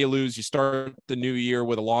since. Now you lose. You start the new year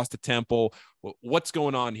with a loss to Temple. What's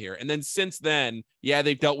going on here? And then since then, yeah,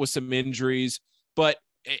 they've dealt with some injuries. But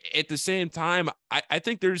at the same time, I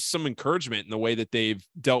think there's some encouragement in the way that they've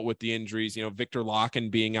dealt with the injuries. Victor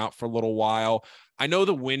Locken being out for a little while. I know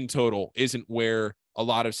the win total isn't where a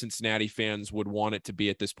lot of Cincinnati fans would want it to be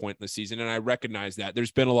at this point in the season. And I recognize that.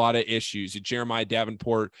 There's been a lot of issues. Jeremiah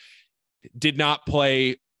Davenport did not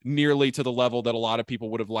play nearly to the level that a lot of people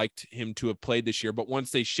would have liked him to have played this year. But once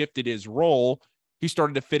they shifted his role, he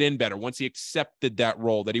started to fit in better. Once he accepted that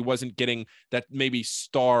role, that he wasn't getting that maybe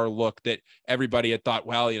star look that everybody had thought,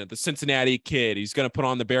 well, the Cincinnati kid, he's going to put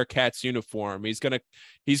on the Bearcats uniform. He's going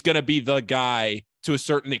to be the guy to a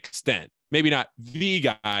certain extent, maybe not the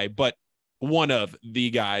guy, but one of the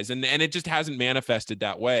guys. And it just hasn't manifested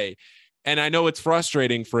that way. And I know it's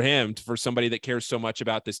frustrating for him, for somebody that cares so much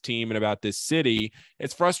about this team and about this city.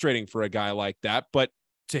 It's frustrating for a guy like that. But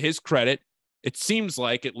to his credit, it seems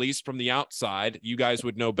like, at least from the outside, you guys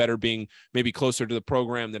would know better being maybe closer to the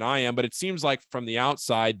program than I am, but it seems like from the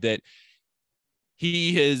outside that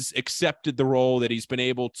he has accepted the role, that he's been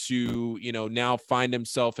able to, now find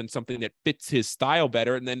himself in something that fits his style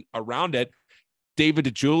better. And then around it, David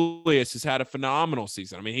DeJulius has had a phenomenal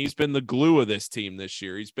season. I mean, he's been the glue of this team this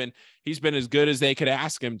year. He's been as good as they could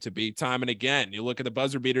ask him to be time and again. You look at the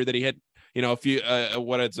buzzer beater that he hit,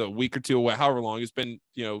 it's a week or two away, however long it's been,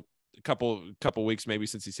 a couple weeks maybe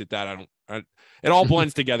since he's hit that. It all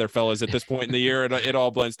blends together, fellas, at this point in the year. It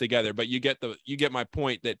all blends together, but you get my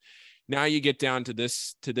point, that now you get down to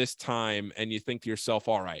this time and you think to yourself,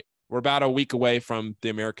 all right, we're about a week away from the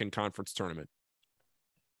American Conference tournament.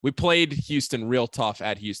 We played Houston real tough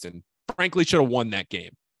at Houston. Frankly, should have won that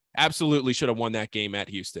game. Absolutely should have won that game at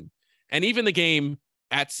Houston. And even the game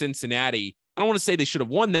at Cincinnati, I don't want to say they should have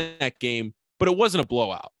won that game, but it wasn't a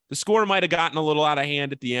blowout. The score might have gotten a little out of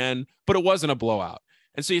hand at the end, but it wasn't a blowout.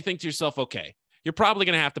 And so you think to yourself, okay, you're probably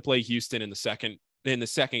going to have to play Houston in the second.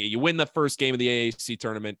 You win the first game of the AAC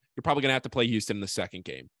tournament, you're probably going to have to play Houston in the second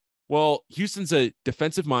game. Well, Houston's a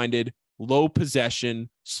defensive-minded, low possession,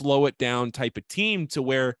 slow it down type of team, to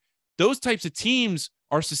where those types of teams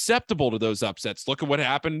are susceptible to those upsets. Look at what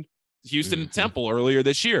happened Houston and Temple earlier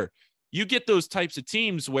this year. You get those types of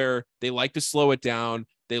teams where they like to slow it down.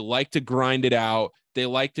 They like to grind it out. They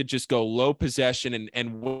like to just go low possession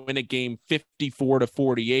and win a game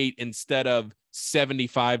 54-48 instead of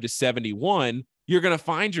 75-71. You're going to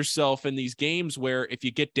find yourself in these games where if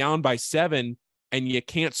you get down by 7 and you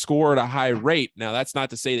can't score at a high rate. Now, that's not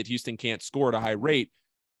to say that Houston can't score at a high rate,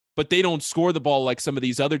 but they don't score the ball like some of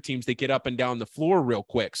these other teams. They get up and down the floor real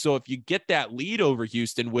quick. So if you get that lead over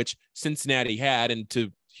Houston, which Cincinnati had, and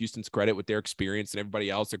to Houston's credit with their experience and everybody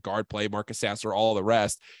else, their guard play, Marcus Sasser, all the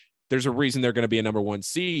rest, there's a reason they're going to be a number 1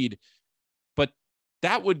 seed. But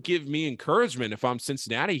that would give me encouragement if I'm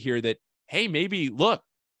Cincinnati here, that, hey, maybe look,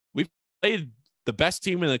 we've played the best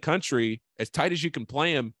team in the country as tight as you can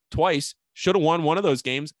play them twice. Should have won one of those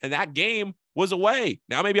games, and that game was away.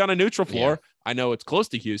 Now, maybe on a neutral floor, I know it's close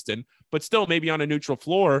to Houston, but still maybe on a neutral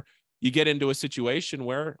floor, you get into a situation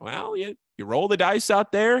where, well, you roll the dice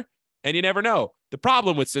out there and you never know. The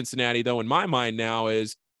problem with Cincinnati, though, in my mind now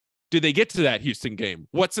is, do they get to that Houston game?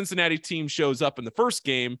 What Cincinnati team shows up in the first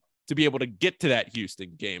game to be able to get to that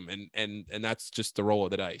Houston game? And that's just the roll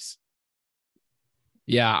of the dice.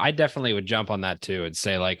 Yeah, I definitely would jump on that too and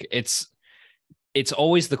say, like, it's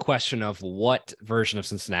always the question of what version of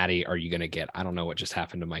Cincinnati are you going to get? I don't know what just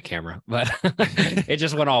happened to my camera, but it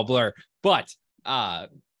just went all blur. But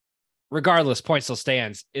regardless, point still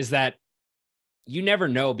stands, is that you never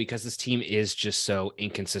know, because this team is just so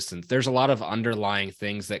inconsistent. There's a lot of underlying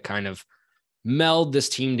things that kind of meld this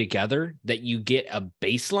team together, that you get a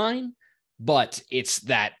baseline, but it's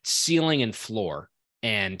that ceiling and floor.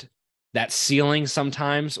 And that ceiling,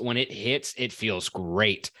 sometimes when it hits, it feels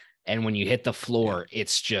great. And when you hit the floor,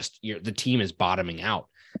 it's just the team is bottoming out.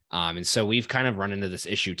 And so we've kind of run into this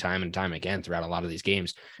issue time and time again throughout a lot of these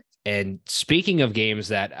games. And speaking of games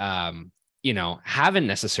that, haven't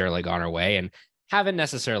necessarily gone our way and haven't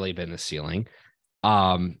necessarily been the ceiling,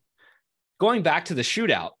 going back to the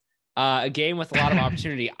shootout, a game with a lot of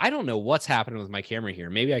opportunity. I don't know what's happening with my camera here.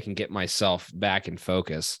 Maybe I can get myself back in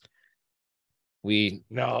focus.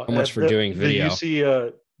 So much for doing video.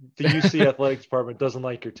 The UC athletics department doesn't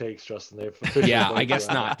like your takes, Justin. I guess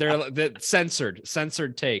not. They're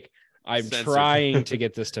censored take. I'm trying to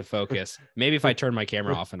get this to focus. Maybe if I turn my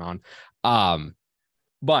camera off and on.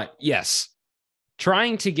 But yes,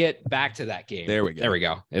 trying to get back to that game. There we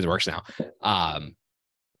go. It works now. A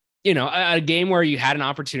game where you had an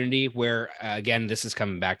opportunity where, again, this is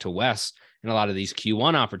coming back to Wes and a lot of these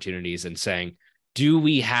Q1 opportunities and saying, do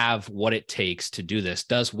we have what it takes to do this?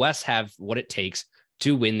 Does Wes have what it takes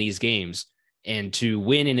to win these games and to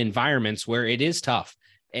win in environments where it is tough?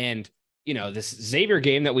 And, this Xavier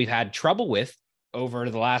game that we've had trouble with over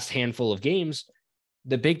the last handful of games,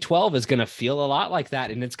 the Big 12 is going to feel a lot like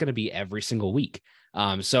that. And it's going to be every single week.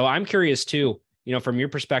 So I'm curious too, from your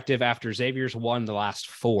perspective, after Xavier's won the last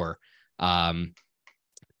 4, does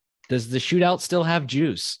the shootout still have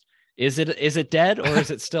juice? Is it dead, or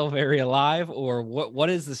is it still very alive, or what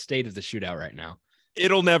is the state of the shootout right now?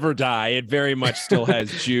 It'll never die. It very much still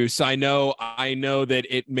has juice. I know that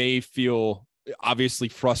it may feel obviously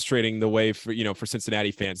frustrating the way for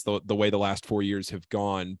Cincinnati fans, the way the last 4 years have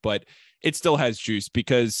gone, but it still has juice,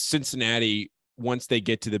 because Cincinnati, once they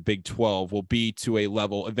get to the Big 12, will be to a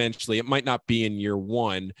level eventually. It might not be in year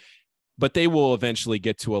 1, but they will eventually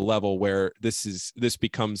get to a level where this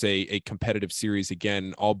becomes a competitive series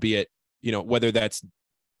again, albeit, whether that's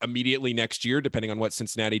immediately next year, depending on what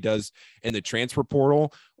Cincinnati does in the transfer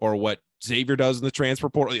portal or what Xavier does in the transfer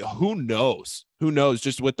portal. Who knows? Who knows?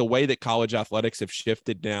 Just with the way that college athletics have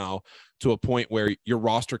shifted now to a point where your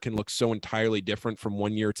roster can look so entirely different from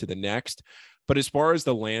one year to the next. But as far as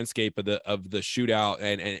the landscape of the shootout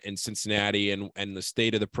and Cincinnati and the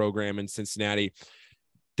state of the program in Cincinnati,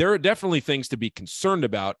 there are definitely things to be concerned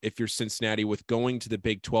about if you're Cincinnati with going to the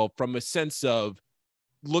Big 12 from a sense of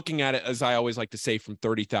looking at it, as I always like to say, from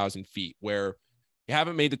 30,000 feet, where you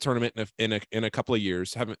haven't made the tournament in a couple of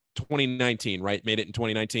years. 2019, right? Made it in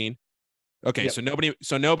 2019. Okay, yep.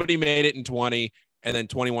 So nobody made it in 20, and then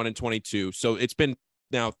 21 and 22. So it's been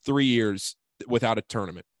now 3 years without a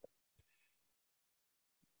tournament.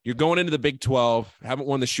 You're going into the Big 12, haven't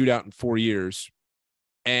won the shootout in 4 years,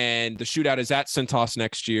 and the shootout is at Centos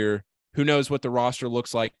next year. Who knows what the roster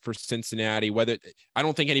looks like for Cincinnati? I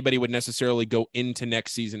don't think anybody would necessarily go into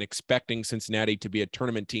next season expecting Cincinnati to be a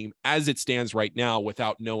tournament team as it stands right now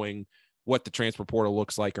without knowing what the transfer portal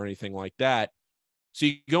looks like or anything like that. So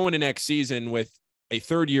you go into next season with a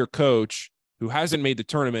third-year coach who hasn't made the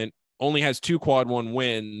tournament, only has 2 quad 1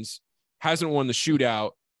 wins, hasn't won the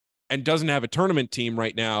shootout, and doesn't have a tournament team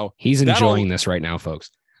right now. He's enjoying this right now, folks.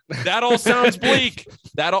 That all sounds bleak.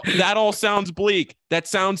 That all sounds bleak. That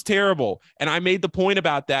sounds terrible. And I made the point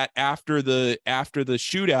about that after the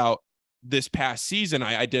shootout this past season.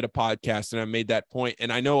 I did a podcast and I made that point.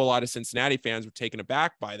 And I know a lot of Cincinnati fans were taken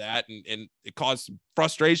aback by that, and it caused some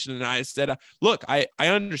frustration. And I said, look, I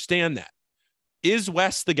understand that. Is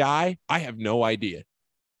Wes the guy? I have no idea.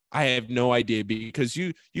 Because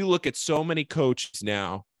you look at so many coaches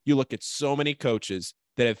now. You look at so many coaches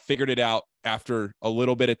that have figured it out after a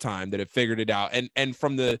little bit of time, that have figured it out. And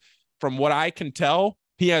from what I can tell,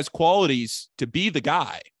 he has qualities to be the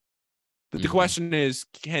guy. But the question is,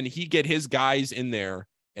 can he get his guys in there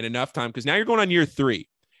in enough time? Because now you're going on year 3.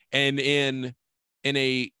 And in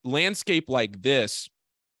a landscape like this,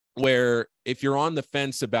 where if you're on the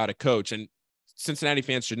fence about a coach, and Cincinnati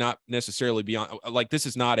fans should not necessarily be on, like, this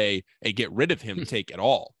is not a get rid of him take at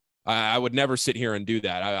all. I would never sit here and do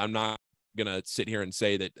that. I'm not going to sit here and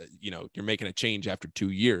say that, you're making a change after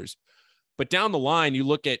 2 years. But down the line, you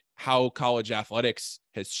look at how college athletics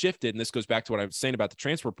has shifted, and this goes back to what I was saying about the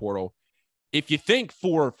transfer portal. If you think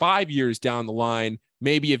 4 or 5 years down the line,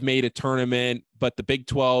 maybe you've made a tournament, but the Big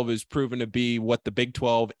 12 is proven to be what the Big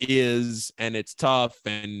 12 is, and it's tough,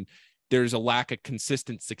 and there's a lack of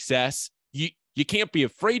consistent success. You can't be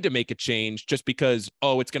afraid to make a change just because,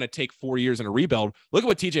 it's going to take 4 years in a rebuild. Look at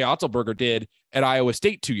what TJ Otzelberger did at Iowa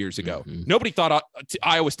State 2 years ago. Nobody thought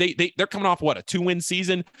Iowa State, they're coming off, a 2-win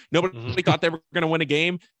season. Nobody thought they were going to win a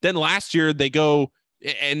game. Then last year they go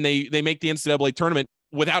and they make the NCAA tournament.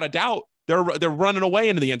 Without a doubt, they're running away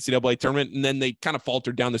into the NCAA tournament, and then they kind of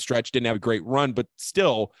faltered down the stretch, didn't have a great run. But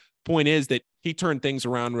still, point is that he turned things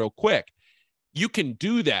around real quick. You can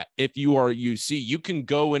do that if you are UC. You can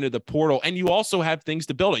go into the portal, and you also have things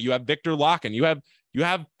to build it. You have Victor Locken. You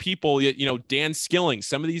have people, Dan Skillings,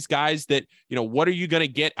 some of these guys that, what are you going to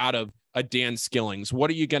get out of a Dan Skillings? What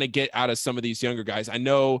are you going to get out of some of these younger guys? I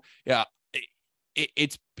know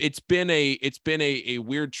it's been a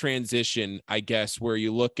weird transition, I guess, where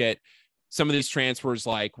you look at some of these transfers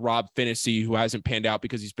like Rob Finney, who hasn't panned out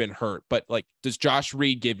because he's been hurt. But, like, does Josh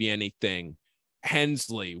Reed give you anything?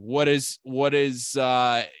 Hensley, what is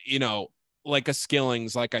like a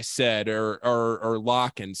Skillings, like I said, or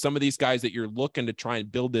Locken, some of these guys that you're looking to try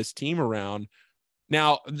and build this team around.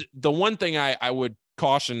 Now, the one thing I would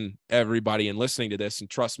caution everybody in listening to this, and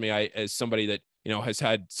trust me, as somebody that, has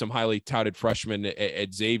had some highly touted freshmen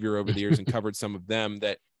at Xavier over the years and covered some of them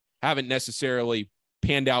that haven't necessarily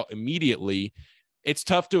panned out immediately, it's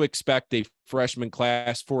tough to expect a freshman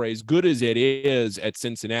class, for as good as it is at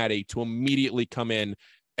Cincinnati, to immediately come in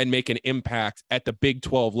and make an impact at the Big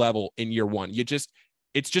 12 level in year 1.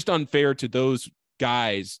 It's just unfair to those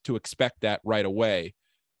guys to expect that right away.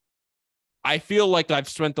 I feel like I've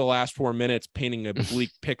spent the last 4 minutes painting a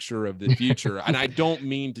bleak picture of the future. And I don't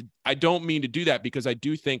mean to do that, because I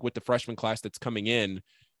do think with the freshman class that's coming in,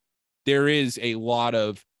 there is a lot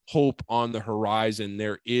of hope on the horizon.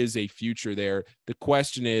 There is a future there. The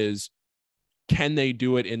question is, can they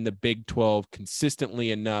do it in the Big 12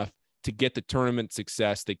 consistently enough to get the tournament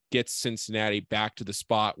success that gets Cincinnati back to the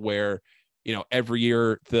spot where, every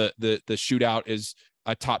year the shootout is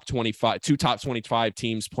a top 25, 2 top 25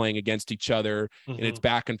 teams playing against each other, and it's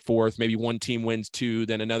back and forth. Maybe one team wins 2,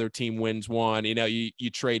 then another team wins 1. You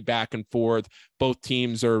trade back and forth. Both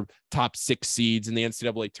teams are top 6 seeds in the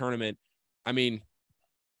NCAA tournament. I mean,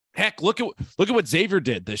 heck, look at what Xavier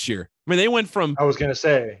did this year. I mean, they went from, I was going to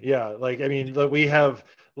say, yeah, we have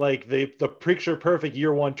like the picture perfect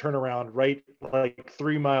year one turnaround right like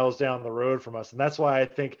 3 miles down the road from us. And that's why I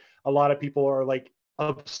think a lot of people are like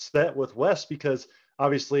upset with Wes, because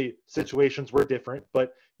obviously situations were different,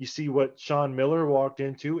 but you see what Sean Miller walked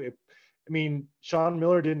into. Sean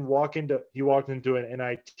Miller he walked into an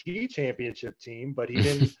NIT championship team, but he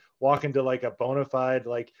didn't walk into like a bona fide,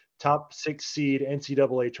 like top 6 seed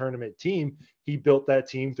NCAA tournament team. He built that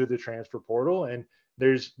team through the transfer portal. And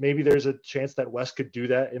there's a chance that Wes could do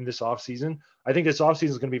that in this offseason. I think this offseason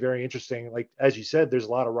is going to be very interesting. Like, as you said, there's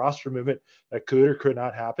a lot of roster movement that could or could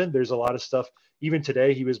not happen. There's a lot of stuff. Even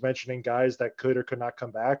today, he was mentioning guys that could or could not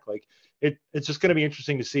come back. Like, it's just going to be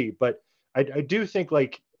interesting to see. But I do think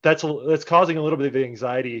like that's causing a little bit of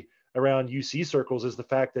anxiety around UC circles, is the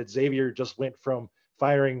fact that Xavier just went from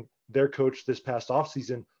firing their coach this past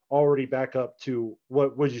offseason already back up to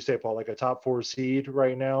what would you say, Paul, like a top 4 seed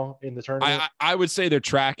right now in the tournament? I would say they're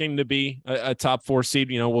tracking to be a top 4 seed.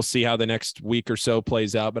 We'll see how the next week or so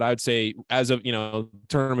plays out, but I would say as of,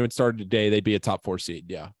 tournament started today, they'd be a top 4 seed.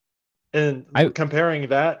 Yeah. And comparing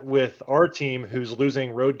that with our team, who's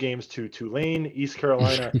losing road games to Tulane, East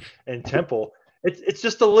Carolina, and Temple, it's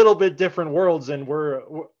just a little bit different worlds, and we're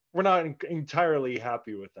not entirely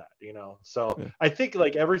happy with that, So yeah. I think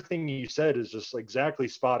like everything you said is just exactly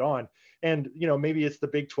spot on. And, maybe it's the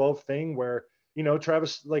Big 12 thing where,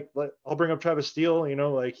 Travis, like I'll bring up Travis Steele,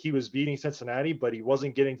 like he was beating Cincinnati, but he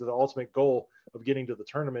wasn't getting to the ultimate goal of getting to the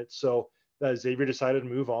tournament. So Xavier decided to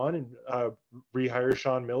move on and rehire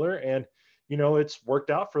Sean Miller, and, it's worked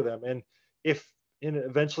out for them. And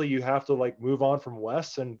eventually you have to like move on from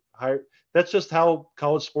Wes and hire. That's just how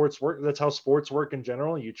college sports work. That's how sports work in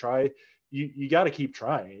general. You got to keep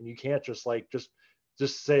trying, and you can't just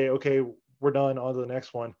say, okay, we're done, on to the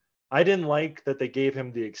next one. I didn't like that they gave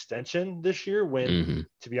him the extension this year when,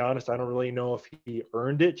 to be honest, I don't really know if he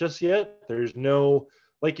earned it just yet. There's no,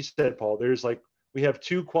 like you said, Paul, we have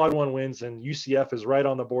 2 quad 1 wins, and UCF is right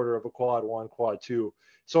on the border of a quad 1, quad 2.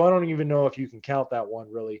 So I don't even know if you can count that one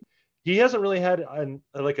really. He hasn't really had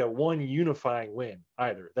a one unifying win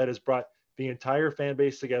either that has brought the entire fan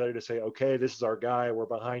base together to say, okay, this is our guy, we're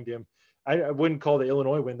behind him. I wouldn't call the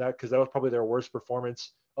Illinois win that, because that was probably their worst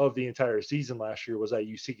performance of the entire season last year, was that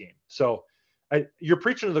UC game. So you're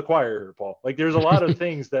preaching to the choir here, Paul. Like, there's a lot of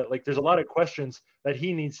things that, like, there's a lot of questions that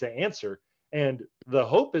he needs to answer, and the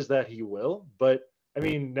hope is that he will. But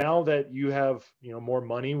now that you have, more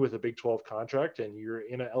money with a Big 12 contract and you're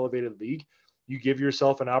in an elevated league, you give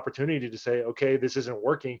yourself an opportunity to say, okay, this isn't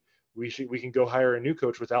working. We can go hire a new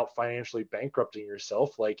coach without financially bankrupting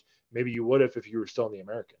yourself, like maybe you would have if you were still in the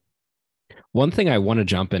American. One thing I want to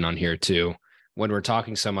jump in on here too, when we're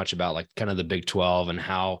talking so much about like kind of the Big 12 and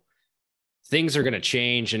how things are going to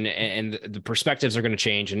change and the perspectives are going to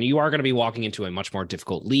change, and you are going to be walking into a much more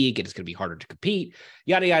difficult league. It's going to be harder to compete,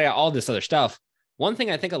 yada, yada, all this other stuff. One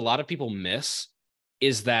thing I think a lot of people miss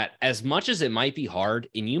is that as much as it might be hard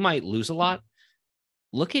and you might lose a lot,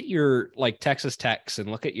 look at your like Texas Techs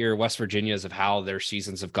and look at your West Virginias of how their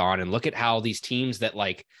seasons have gone, and look at how these teams that,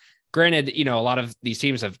 like, granted, a lot of these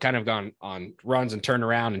teams have kind of gone on runs and turned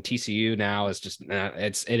around, and TCU now is just,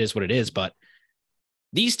 it is what it is. But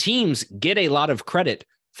these teams get a lot of credit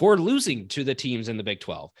for losing to the teams in the Big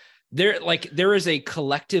 12. There is a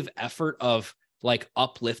collective effort of like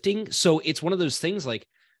uplifting. So it's one of those things, like,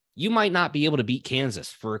 you might not be able to beat Kansas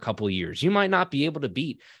for a couple of years. You might not be able to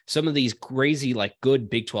beat some of these crazy, like, good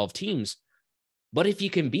Big 12 teams. But if you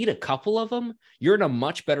can beat a couple of them, you're in a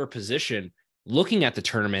much better position looking at the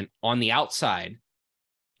tournament on the outside,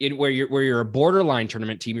 where you're a borderline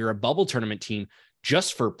tournament team, you're a bubble tournament team,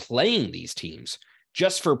 just for playing these teams,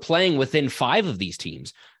 just for playing within 5 of these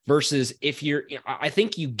teams, versus I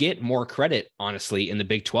think you get more credit, honestly, in the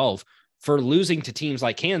Big 12 for losing to teams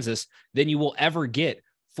like Kansas than you will ever get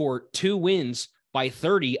for 2 wins by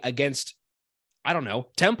 30 against, I don't know,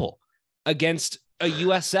 Temple, against a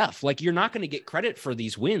USF. Like, you're not going to get credit for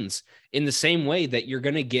these wins in the same way that you're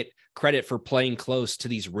going to get credit for playing close to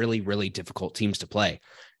these really, really difficult teams to play.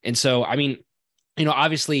 And so,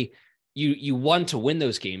 obviously you want to win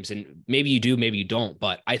those games, and maybe you do, maybe you don't.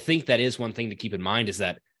 But I think that is one thing to keep in mind, is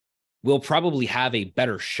that we'll probably have a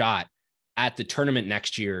better shot at the tournament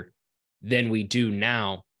next year than we do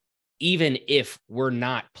now, even if we're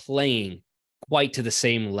not playing quite to the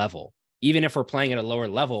same level. Even if we're playing at a lower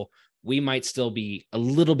level, we might still be a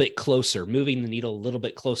little bit closer, moving the needle a little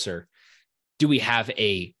bit closer. Do we have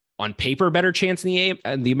on paper, better chance in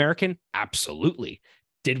the American? Absolutely.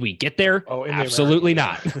 Did we get there? Oh, absolutely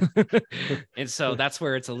not. And so that's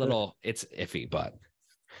where it's iffy, but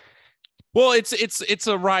Well, it's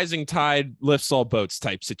a rising tide lifts all boats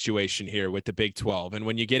type situation here with the Big 12. And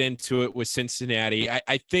when you get into it with Cincinnati,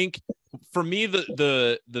 I think for me,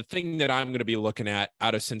 the thing that I'm going to be looking at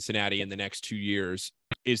out of Cincinnati in the next 2 years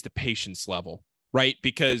is the patience level, right?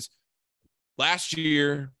 Because last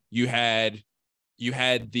year you had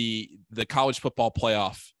the college football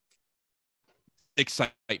playoff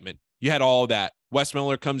excitement. You had all that. Wes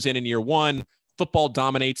Miller comes in year one. Football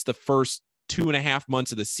dominates the first 2.5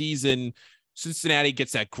 months of the season. Cincinnati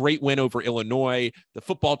gets that great win over Illinois. The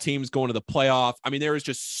football team's going to the playoff. I mean, there is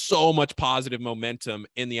just so much positive momentum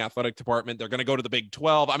in the athletic department. They're going to go to the Big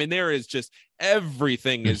 12. I mean, there is just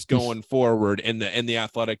everything is going forward in the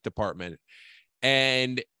athletic department.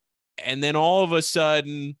 And then all of a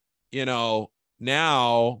sudden,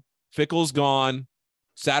 now Fickle's gone,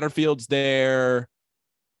 Satterfield's there,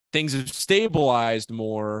 things have stabilized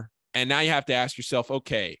more. And now you have to ask yourself,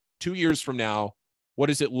 okay, 2 years from now, what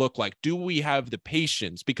does it look like? Do we have the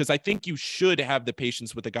patience? Because I think you should have the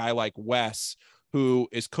patience with a guy like Wes, who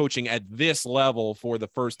is coaching at this level for the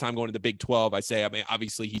first time going to the Big 12. I mean,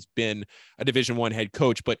 obviously he's been a Division I head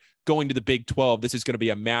coach, but going to the Big 12, this is going to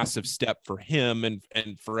be a massive step for him and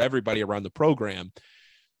for everybody around the program.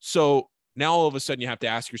 So now all of a sudden you have to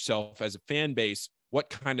ask yourself as a fan base, what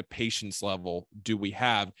kind of patience level do we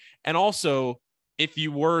have? And also, if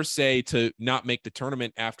you were, say, to not make the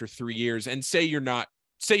tournament after 3 years and say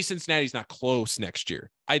Cincinnati's not close next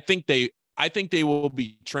year, I think they will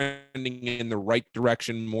be trending in the right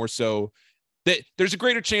direction more so. That there's a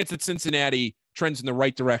greater chance that Cincinnati trends in the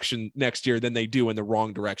right direction next year than they do in the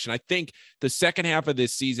wrong direction. I think the second half of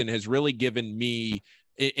this season has really given me,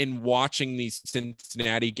 in watching these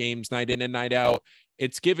Cincinnati games night in and night out,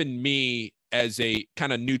 it's given me, as a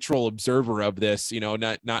kind of neutral observer of this,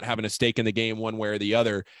 not having a stake in the game one way or the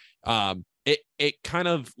other, it kind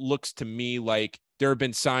of looks to me like there have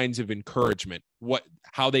been signs of encouragement.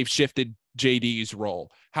 How they've shifted JD's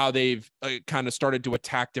role, how they've kind of started to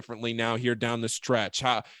attack differently now here down the stretch,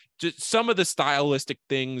 how just some of the stylistic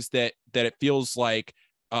things that it feels like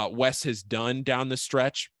Wes has done down the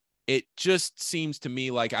stretch. It just seems to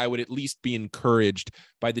me like I would at least be encouraged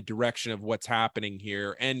by the direction of what's happening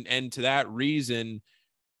here. And to that reason,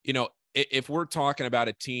 if we're talking about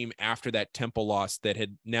a team after that Temple loss that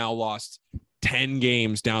had now lost 10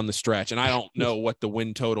 games down the stretch, and I don't know what the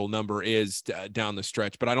win total number is down the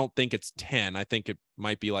stretch, but I don't think it's 10. I think it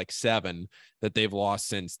might be like 7 that they've lost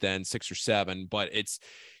since then, 6 or 7. But it's,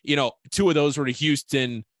 2 of those were to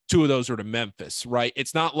Houston, 2 of those were to Memphis, right?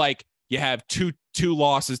 It's not like you have two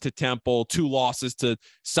losses to Temple, 2 losses to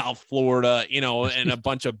South Florida, and a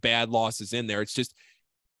bunch of bad losses in there. It's just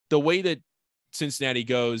the way that Cincinnati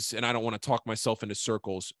goes, and I don't want to talk myself into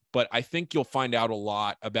circles, but I think you'll find out a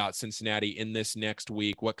lot about Cincinnati in this next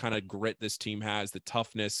week, what kind of grit this team has, the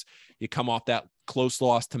toughness. You come off that close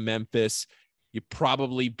loss to Memphis. You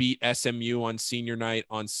probably beat SMU on senior night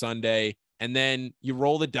on Sunday, and then you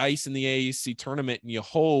roll the dice in the AAC tournament, and you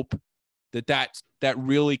hope that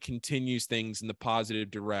really continues things in the positive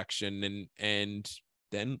direction. And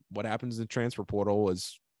then what happens in the transfer portal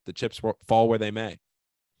is the chips fall where they may.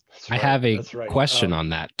 I have a question on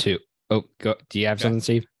that too. Oh, go. Do you have something,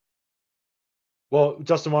 Steve? Well,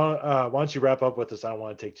 Justin, why don't you wrap up with this? I don't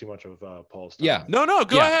want to take too much of Paul's time. Yeah. No,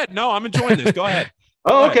 go ahead. No, I'm enjoying this. Go ahead.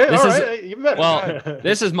 Oh, okay. All right. Even better. Well,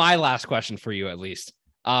 this is my last question for you, at least.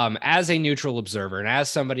 As a neutral observer and as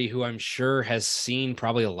somebody who I'm sure has seen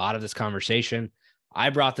probably a lot of this conversation, I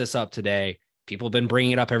brought this up today. People have been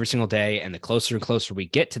bringing it up every single day. And the closer and closer we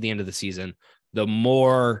get to the end of the season, the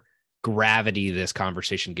more gravity this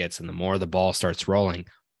conversation gets and the more the ball starts rolling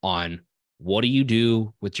on what do you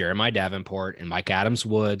do with Jeremiah Davenport and Mike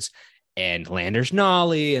Adams-Woods and Landers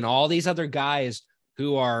Nolly and all these other guys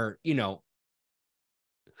who are,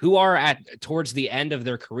 at towards the end of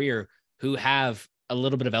their career, who have a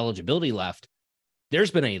little bit of eligibility left. There's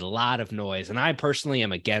been a lot of noise, and I personally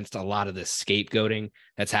am against a lot of this scapegoating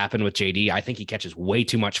that's happened with JD. I think he catches way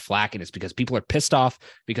too much flack, and it's because people are pissed off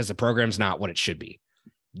because the program's not what it should be.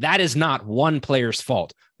 That is not one player's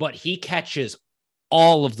fault, but he catches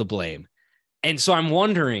all of the blame. And so I'm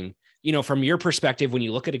wondering, from your perspective, when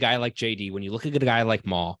you look at a guy like JD, when you look at a guy like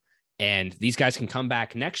Maul, and these guys can come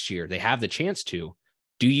back next year, they have the chance to.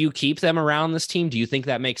 Do you keep them around this team? Do you think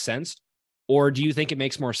that makes sense? Or do you think it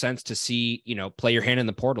makes more sense to see, play your hand in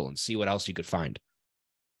the portal and see what else you could find?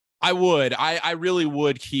 I would. I really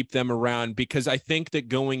would keep them around because I think that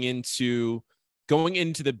going into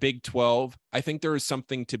the Big 12, I think there is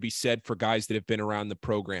something to be said for guys that have been around the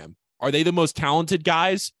program. Are they the most talented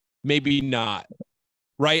guys? Maybe not.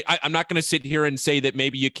 right? I'm not going to sit here and say that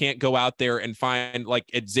maybe you can't go out there and find, like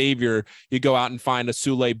at Xavier, you go out and find a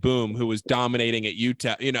Sule Boom who was dominating at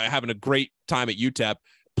UTEP, having a great time at UTEP,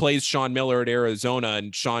 plays Sean Miller at Arizona,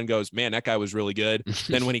 and Sean goes, man, that guy was really good.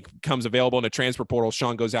 Then when he comes available in a transfer portal,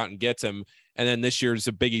 Sean goes out and gets him. And then this year's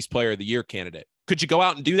a Big East Player of the Year candidate. Could you go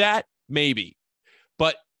out and do that? Maybe.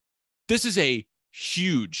 But this is a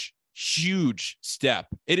huge, huge step.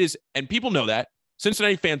 It is, and people know that.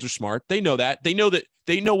 Cincinnati fans are smart. They know that. They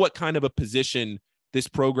know what kind of a position this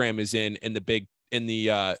program is in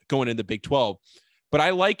going into Big 12. But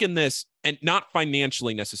I liken this, and not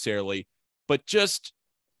financially necessarily, but just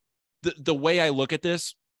the way I look at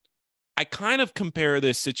this, I kind of compare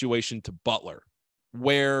this situation to Butler,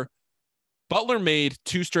 where Butler made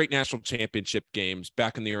 2 straight national championship games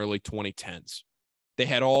back in the early 2010s. They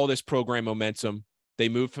had all this program momentum. They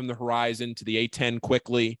moved from the Horizon to the A10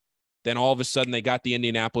 quickly. Then all of a sudden they got the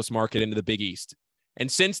Indianapolis market into the Big East.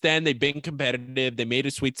 And since then they've been competitive. They made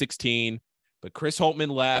a Sweet 16, but Chris Holtmann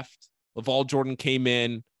left. LaVall Jordan came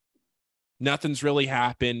in. Nothing's really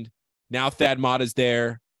happened. Now Thad Matta's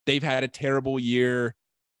there. They've had a terrible year.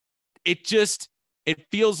 It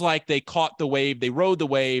feels like they caught the wave. They rode the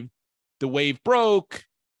wave. The wave broke.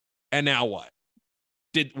 And now what?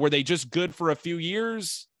 Were they just good for a few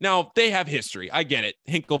years? Now they have history. I get it.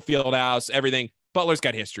 Hinkle Fieldhouse, everything. Butler's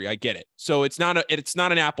got history. I get it. So it's not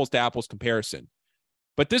an apples to apples comparison.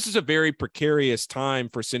 But this is a very precarious time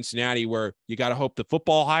for Cincinnati, where you got to hope the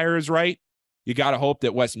football hire is right. You got to hope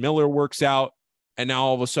that Wes Miller works out. And now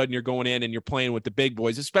all of a sudden you're going in and you're playing with the big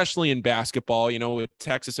boys, especially in basketball. With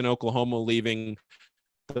Texas and Oklahoma leaving,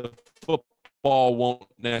 the football won't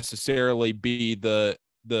necessarily be the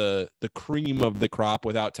cream of the crop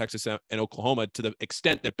without Texas and Oklahoma, to the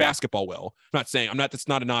extent that basketball will. That's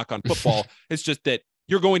not a knock on football. It's just that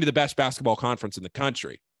you're going to the best basketball conference in the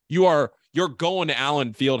country. You're going to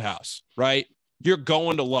Allen Fieldhouse, right? You're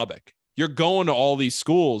going to Lubbock. You're going to all these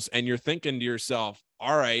schools, and you're thinking to yourself,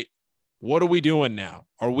 all right, what are we doing now?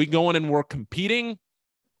 Are we going and we're competing,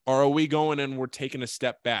 or are we going and we're taking a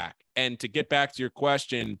step back? And to get back to your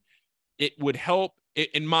question, it would help,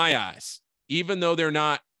 in my eyes, even though they're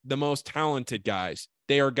not the most talented guys,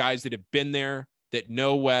 they are guys that have been there, that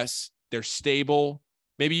know Wes, they're stable.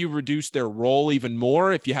 Maybe you reduce their role even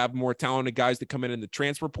more if you have more talented guys that come in the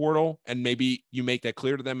transfer portal, and maybe you make that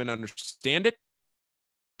clear to them and understand it.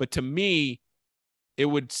 But to me, it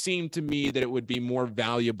would seem to me that it would be more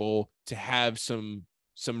valuable to have some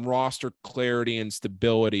roster clarity and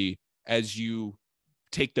stability as you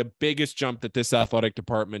take the biggest jump that this athletic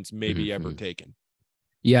department's maybe ever taken.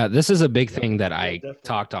 Yeah, this is a big thing that I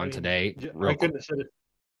talked on today. I couldn't have said it.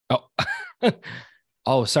 Oh,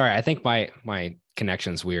 oh, sorry. I think my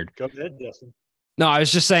connection's weird. Go ahead, Justin. No, I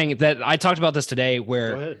was just saying that I talked about this today, Go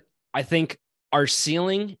where ahead. I think our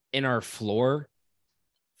ceiling and our floor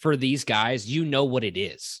for these guys, what it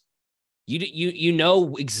is. You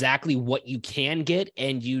know exactly what you can get,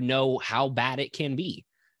 and you know how bad it can be.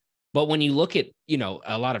 But when you look at,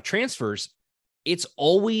 a lot of transfers, it's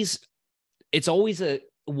always a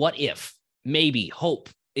what if, maybe, hope.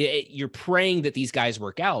 You're praying that these guys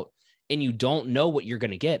work out, and you don't know what you're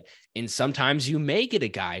going to get. And sometimes you may get a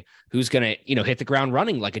guy who's going to, hit the ground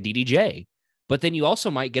running like a DDJ. But then you also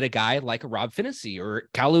might get a guy like a Rob Finney or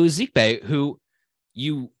Kalu Ezikpe, who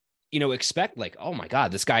you expect, like, oh my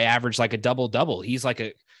God, this guy averaged like a double-double. He's like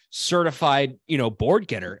a certified, board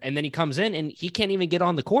getter. And then he comes in and he can't even get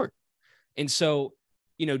on the court. And so,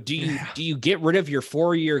 do you get rid of your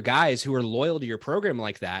 4-year guys who are loyal to your program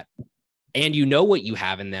like that, and what you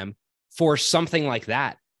have in them, for something like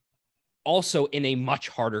that, also in a much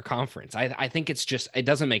harder conference? I think it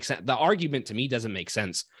doesn't make sense. The argument to me doesn't make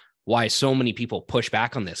sense why so many people push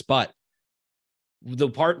back on this. But the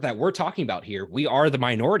part that we're talking about here, we are the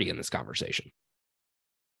minority in this conversation.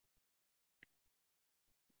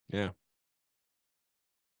 Yeah.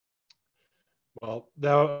 Well,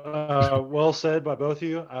 that well said by both of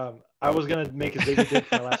you. I was going to make a big dip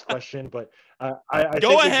for my last question, but I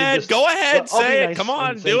go ahead, say it. Come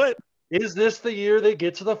on, do it. Is this the year they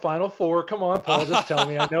get to the Final Four? Come on, Paul, just tell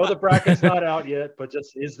me. I know the bracket's not out yet, but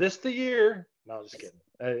is this the year? No, I'm just kidding.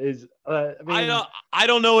 I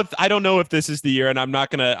don't know if this is the year, and I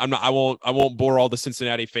won't bore all the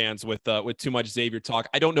Cincinnati fans with too much Xavier talk.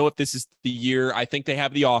 I don't know if this is the year. I think they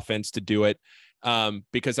have the offense to do it,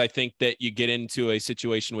 because I think that you get into a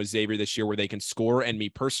situation with Xavier this year where they can score. And me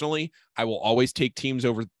personally, I will always take teams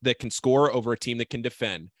that can score over a team that can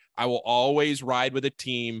defend. I will always ride with a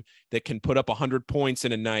team that can put up 100 points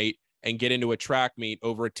in a night and get into a track meet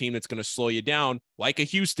over a team that's going to slow you down, like a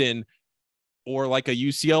Houston, or like a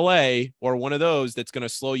UCLA or one of those that's going to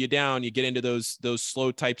slow you down. You get into those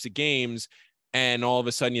slow types of games, and all of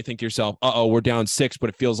a sudden you think to yourself, we're down 6, but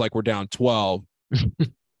it feels like we're down 12.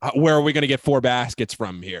 Where are we going to get 4 baskets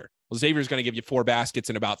from here? Well, Xavier's going to give you 4 baskets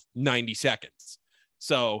in about 90 seconds.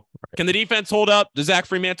 So can the defense hold up? Does Zach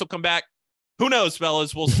Fremantle come back? Who knows,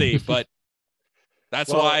 fellas? We'll see. But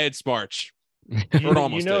that's why it's March.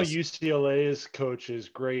 UCLA's coach is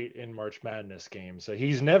great in March Madness games. So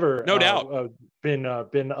he's never, no doubt, been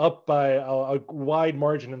up by a wide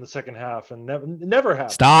margin in the second half, and never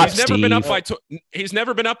have. Stop. He's never been up by. He's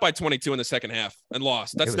never been up by 22 in the second half and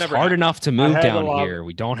lost. That's never hard enough to move down to here.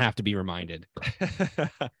 We don't have to be reminded.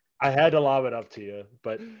 I had to lob it up to you,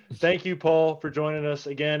 but thank you, Paul, for joining us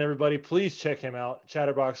again. Everybody, please check him out.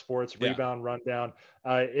 Chatterbox Sports, Rebound Rundown.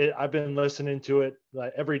 I've been listening to it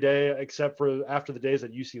every day, except for after the days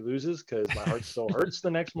that UC loses, because my heart still hurts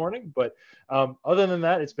the next morning. But other than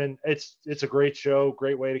that, it's a great show,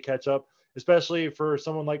 great way to catch up, especially for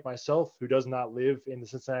someone like myself who does not live in the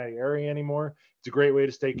Cincinnati area anymore. It's a great way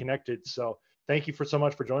to stay connected. So thank you so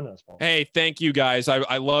much for joining us, Paul. Hey, thank you guys.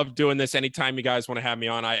 I love doing this. Anytime you guys want to have me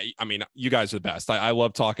on, I mean, you guys are the best. I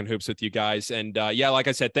love talking hoops with you guys. And like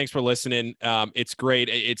I said, thanks for listening. It's great.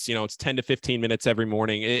 It's 10 to 15 minutes every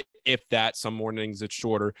morning. If that, some mornings it's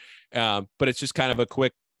shorter. But it's just kind of a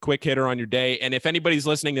quick hitter on your day. And if anybody's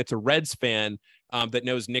listening that's a Reds fan that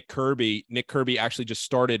knows Nick Kirby actually just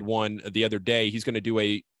started one the other day. He's going to do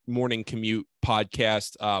a morning commute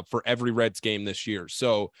podcast for every Reds game this year.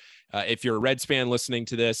 So if you're a Reds fan listening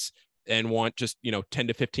to this and want just 10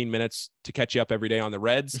 to 15 minutes to catch you up every day on the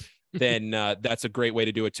Reds, then that's a great way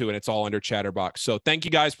to do it too. And it's all under Chatterbox. So thank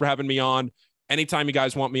you guys for having me on. Anytime you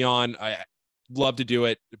guys want me on, I love to do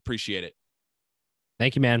it. Appreciate it.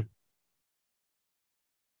 Thank you, man.